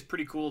definitely is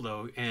pretty cool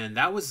though, and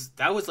that was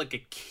like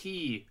a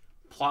key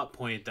plot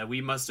point that we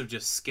must have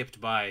just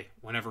skipped by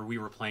whenever we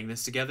were playing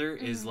this together,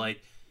 is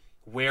like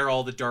where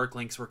all the Dark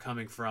Links were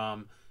coming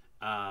from,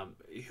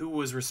 who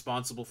was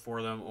responsible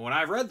for them. When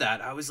I read that,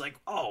 I was like,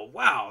 oh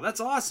wow, that's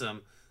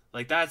awesome.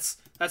 Like that's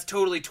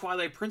totally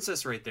Twilight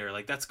Princess right there.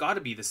 Like that's got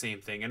to be the same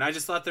thing. And I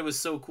just thought that was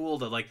so cool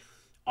that, like,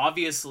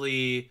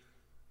 obviously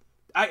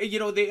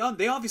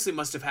they obviously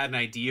must have had an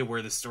idea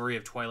where the story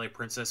of Twilight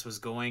Princess was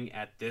going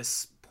at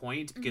this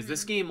point, because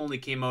this game only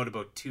came out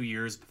about 2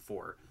 years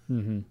before.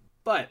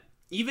 But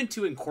even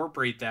to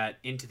incorporate that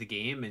into the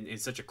game in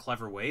such a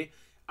clever way,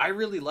 I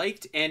really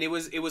liked. And it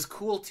was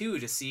cool too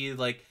to see,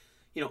 like,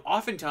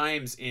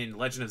 oftentimes in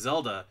Legend of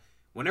Zelda,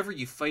 whenever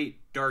you fight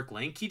Dark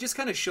Link, he just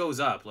kind of shows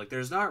up. Like,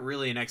 there's not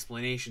really an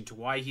explanation to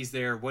why he's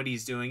there, what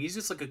he's doing. He's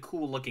just like a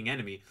cool looking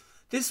enemy.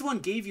 This one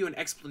gave you an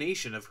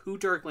explanation of who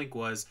Dark Link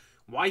was,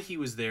 why he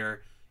was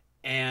there,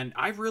 and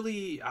I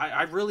really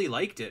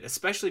liked it,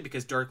 especially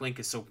because Dark Link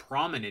is so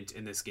prominent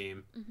in this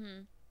game.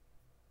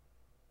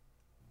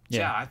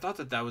 Yeah, I thought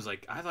that was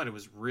like, I thought it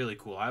was really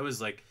cool. I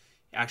was like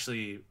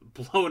actually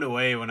blown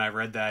away when I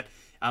read that.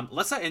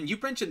 And you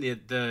mentioned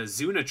the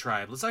Zuna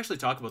tribe. Let's actually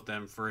talk about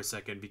them for a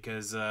second,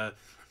 because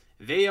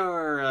they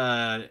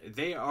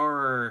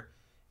are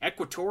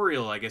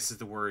equatorial, I guess is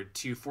the word,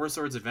 to Four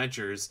Swords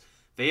Adventures.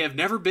 They have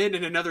never been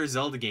in another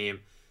Zelda game.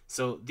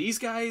 So these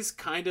guys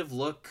kind of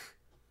look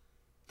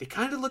like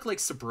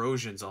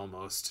Subrosians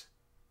almost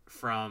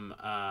from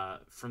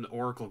the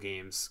Oracle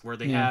games, where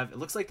they have, it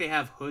looks like they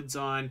have hoods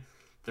on.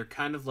 They're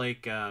kind of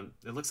like,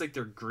 it looks like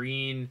they're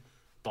green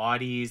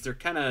bodies. They're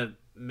kind of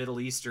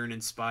Middle Eastern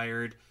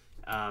inspired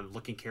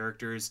looking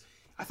characters.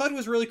 I thought it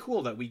was really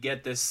cool that we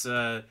get this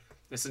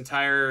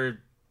entire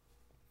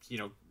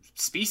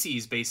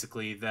species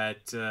basically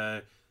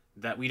that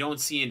we don't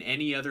see in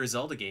any other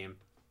Zelda game.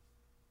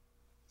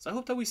 So I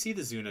hope that we see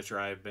the Zuna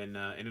tribe in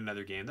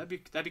another game. That'd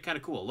be kind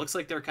of cool. It looks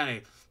like they're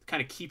kind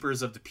of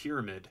keepers of the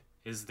pyramid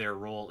is their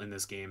role in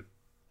this game.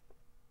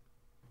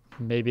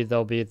 Maybe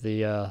they'll be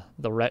the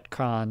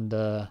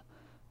retconned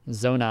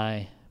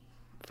Zonai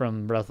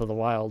from Breath of the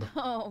Wild.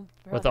 Oh,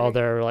 brother. With all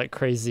their like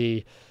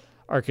crazy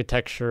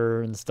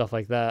architecture and stuff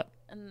like that.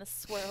 And the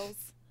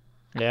swirls.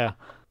 Yeah.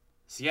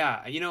 So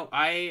yeah,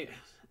 I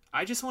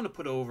just want to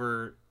put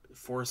over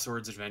Four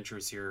Swords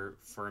Adventures here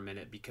for a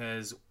minute,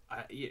 because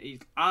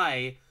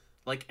I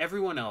like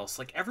everyone else,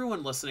 like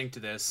everyone listening to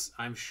this,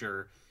 I'm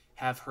sure,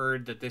 have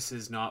heard that this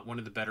is not one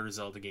of the better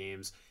Zelda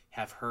games,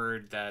 have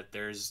heard that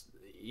there's,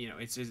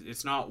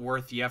 it's not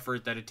worth the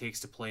effort that it takes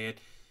to play it.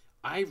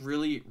 I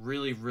really,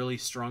 really, really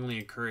strongly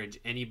encourage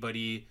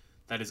anybody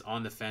that is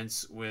on the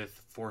fence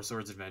with Four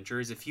Swords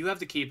Adventures, if you have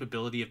the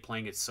capability of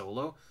playing it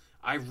solo,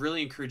 I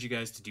really encourage you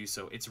guys to do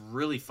so. It's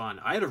really fun.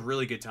 I had a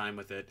really good time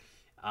with it.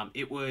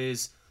 It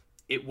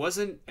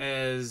wasn't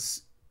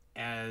as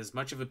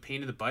much of a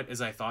pain in the butt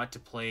as I thought to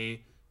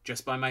play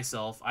just by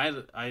myself. I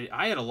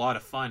had a lot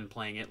of fun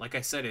playing it. Like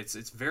I said,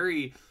 it's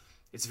very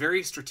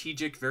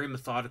strategic, very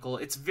methodical.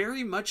 It's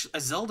very much a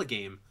Zelda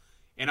game.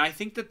 And I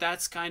think that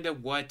that's kind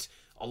of what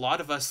a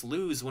lot of us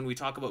lose when we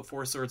talk about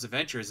Four Swords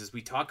Adventures, is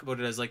we talk about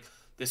it as like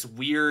this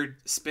weird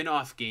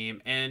spin-off game.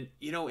 And,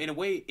 in a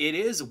way, it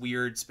is a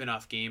weird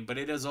spin-off game, but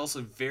it is also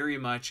very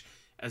much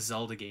a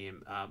Zelda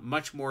game.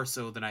 Much more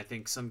so than I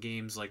think some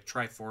games like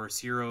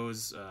Triforce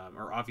Heroes,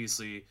 or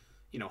obviously,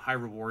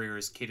 Hyrule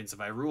Warriors, Cadence of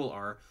Hyrule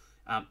are.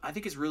 I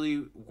think it's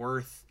really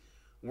worth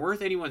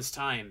worth anyone's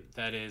time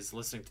that is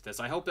listening to this.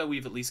 I hope that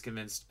we've at least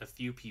convinced a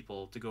few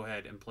people to go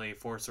ahead and play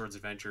Four Swords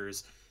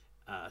Adventures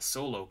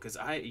solo, because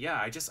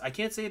I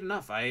can't say it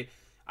enough. I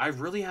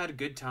really had a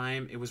good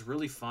time. It was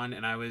really fun,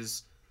 and I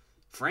was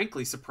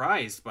frankly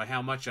surprised by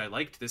how much I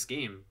liked this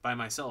game by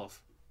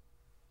myself.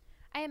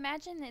 I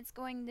imagine it's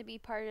going to be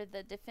part of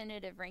the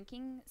definitive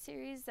ranking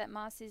series that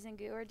Mossy's and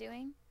Goo are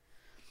doing.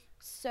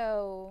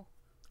 So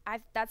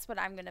that's what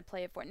I'm going to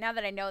play it for. Now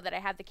that I know that I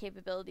have the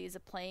capabilities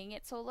of playing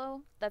it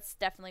solo, that's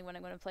definitely what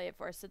I'm going to play it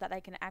for, so that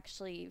I can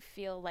actually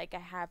feel like I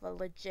have a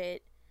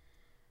legit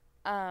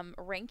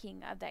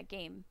ranking of that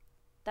game.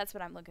 That's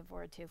what I'm looking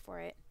forward to for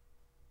it.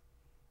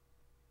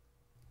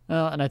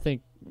 Well, and I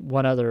think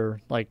one other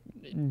like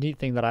neat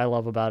thing that I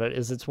love about it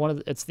is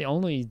it's the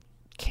only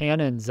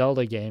canon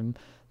Zelda game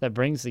that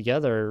brings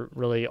together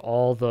really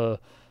all the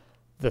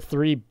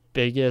three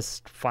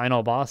biggest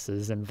final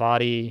bosses in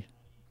Vaati,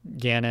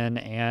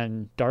 Ganon,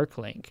 and Dark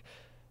Link.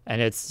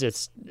 And it's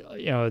just,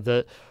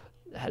 the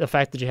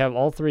fact that you have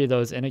all three of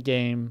those in a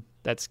game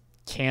that's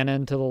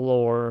canon to the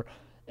lore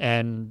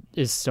and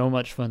is so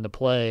much fun to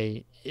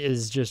play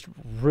is just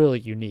really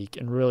unique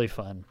and really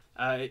fun.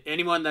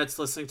 Anyone that's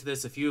listening to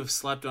this, if you have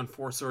slept on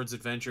Four Swords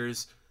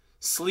Adventures,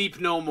 sleep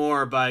no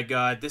more, by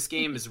God. This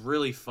game is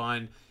really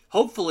fun.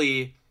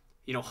 Hopefully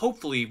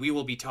we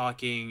will be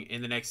talking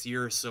in the next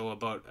year or so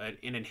about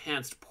an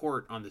enhanced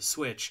port on the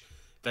Switch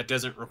that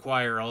doesn't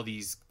require all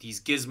these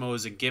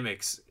gizmos and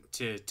gimmicks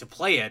to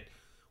play it.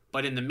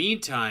 But in the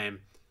meantime,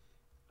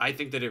 I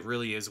think that it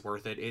really is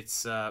worth it.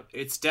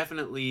 It's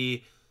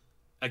definitely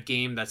a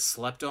game that's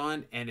slept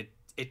on, and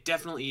it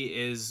definitely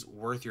is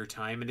worth your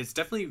time, and it's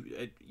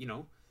definitely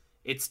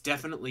it's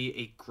definitely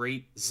a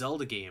great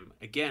Zelda game.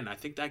 Again, I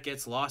think that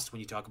gets lost when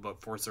you talk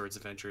about Four Swords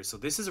Adventures. So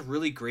this is a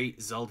really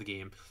great Zelda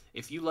game.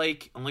 If you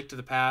like A Link to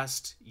the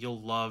Past,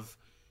 you'll love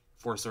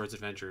Four Swords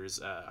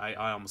Adventures. I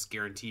almost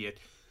guarantee it.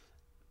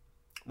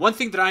 One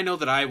thing that I know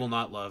that I will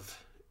not love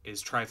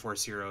is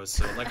Triforce Heroes.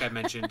 So like I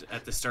mentioned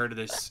at the start of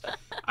this,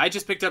 I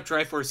just picked up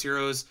Triforce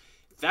Heroes.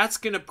 That's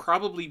going to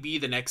probably be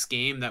the next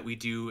game that we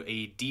do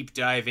a deep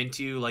dive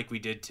into like we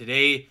did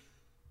today.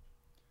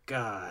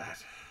 God.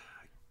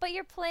 But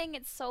you're playing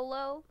it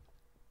solo?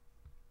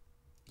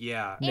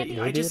 Yeah. Maybe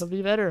it'll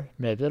be better.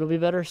 Maybe it'll be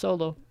better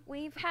solo.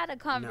 We've had a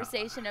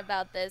conversation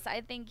about this.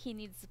 I think he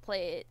needs to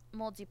play it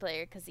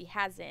multiplayer because he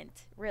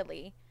hasn't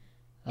really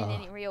in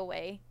any real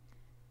way.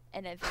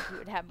 And I think he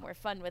would have more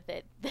fun with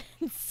it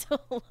than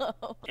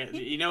solo.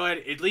 You know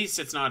what? At least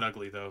it's not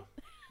ugly, though.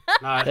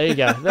 There you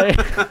go.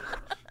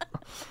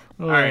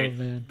 All right.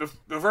 Man.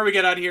 Before we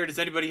get out of here, does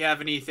anybody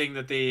have anything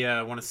that they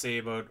want to say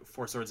about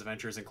Four Swords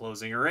Adventures in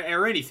closing, or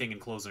anything in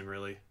closing,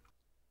 really?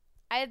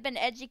 I have been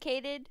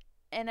educated,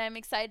 and I'm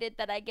excited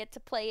that I get to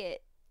play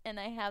it, and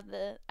I have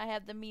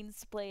the means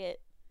to play it.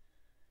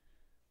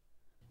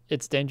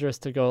 It's dangerous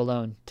to go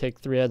alone. Take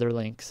 3 other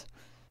links.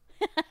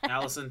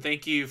 Allison,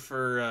 thank you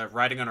for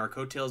riding on our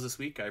coattails this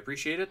week. I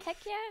appreciate it. Heck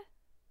yeah.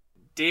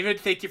 David,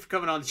 thank you for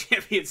coming on the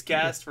Champions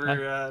Cast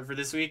for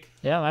this week.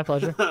 Yeah, my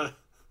pleasure.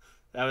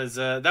 That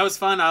was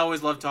fun. I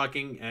always love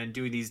talking and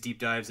doing these deep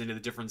dives into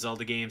the different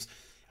Zelda games.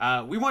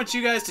 We want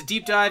you guys to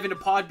deep dive into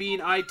Podbean,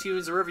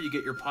 iTunes, or wherever you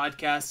get your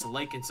podcasts, to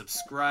like and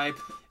subscribe.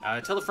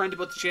 Tell a friend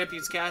about the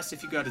Champions Cast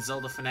if you got a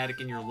Zelda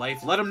fanatic in your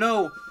life. Let them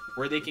know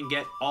where they can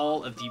get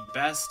all of the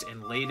best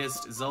and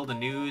latest Zelda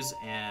news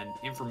and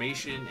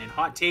information and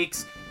hot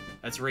takes.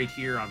 That's right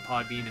here on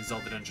Podbean and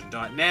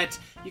ZeldaDungeon.net.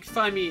 You can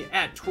find me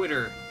at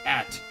Twitter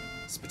at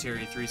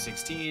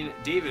Spateria316.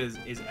 David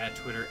is at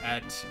Twitter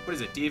at, what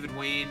is it, David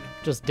Wayne?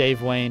 Just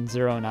Dave Wayne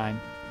 09.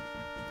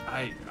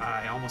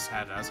 I almost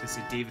had it. I was going to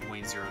say David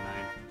Wayne 09.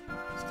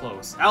 It's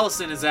close.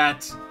 Allison is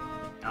at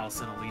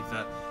Allison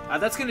Aletha.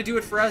 That's going to do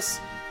it for us.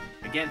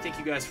 Again, thank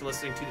you guys for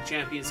listening to the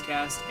Champions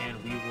Cast,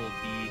 and we will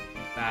be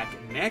back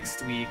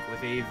next week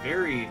with a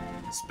very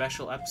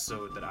special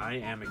episode that I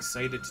am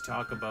excited to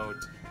talk about.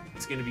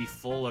 It's going to be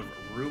full of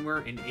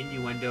rumor and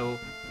innuendo.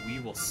 We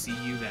will see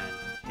you then.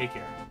 Take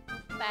care.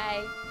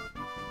 Bye.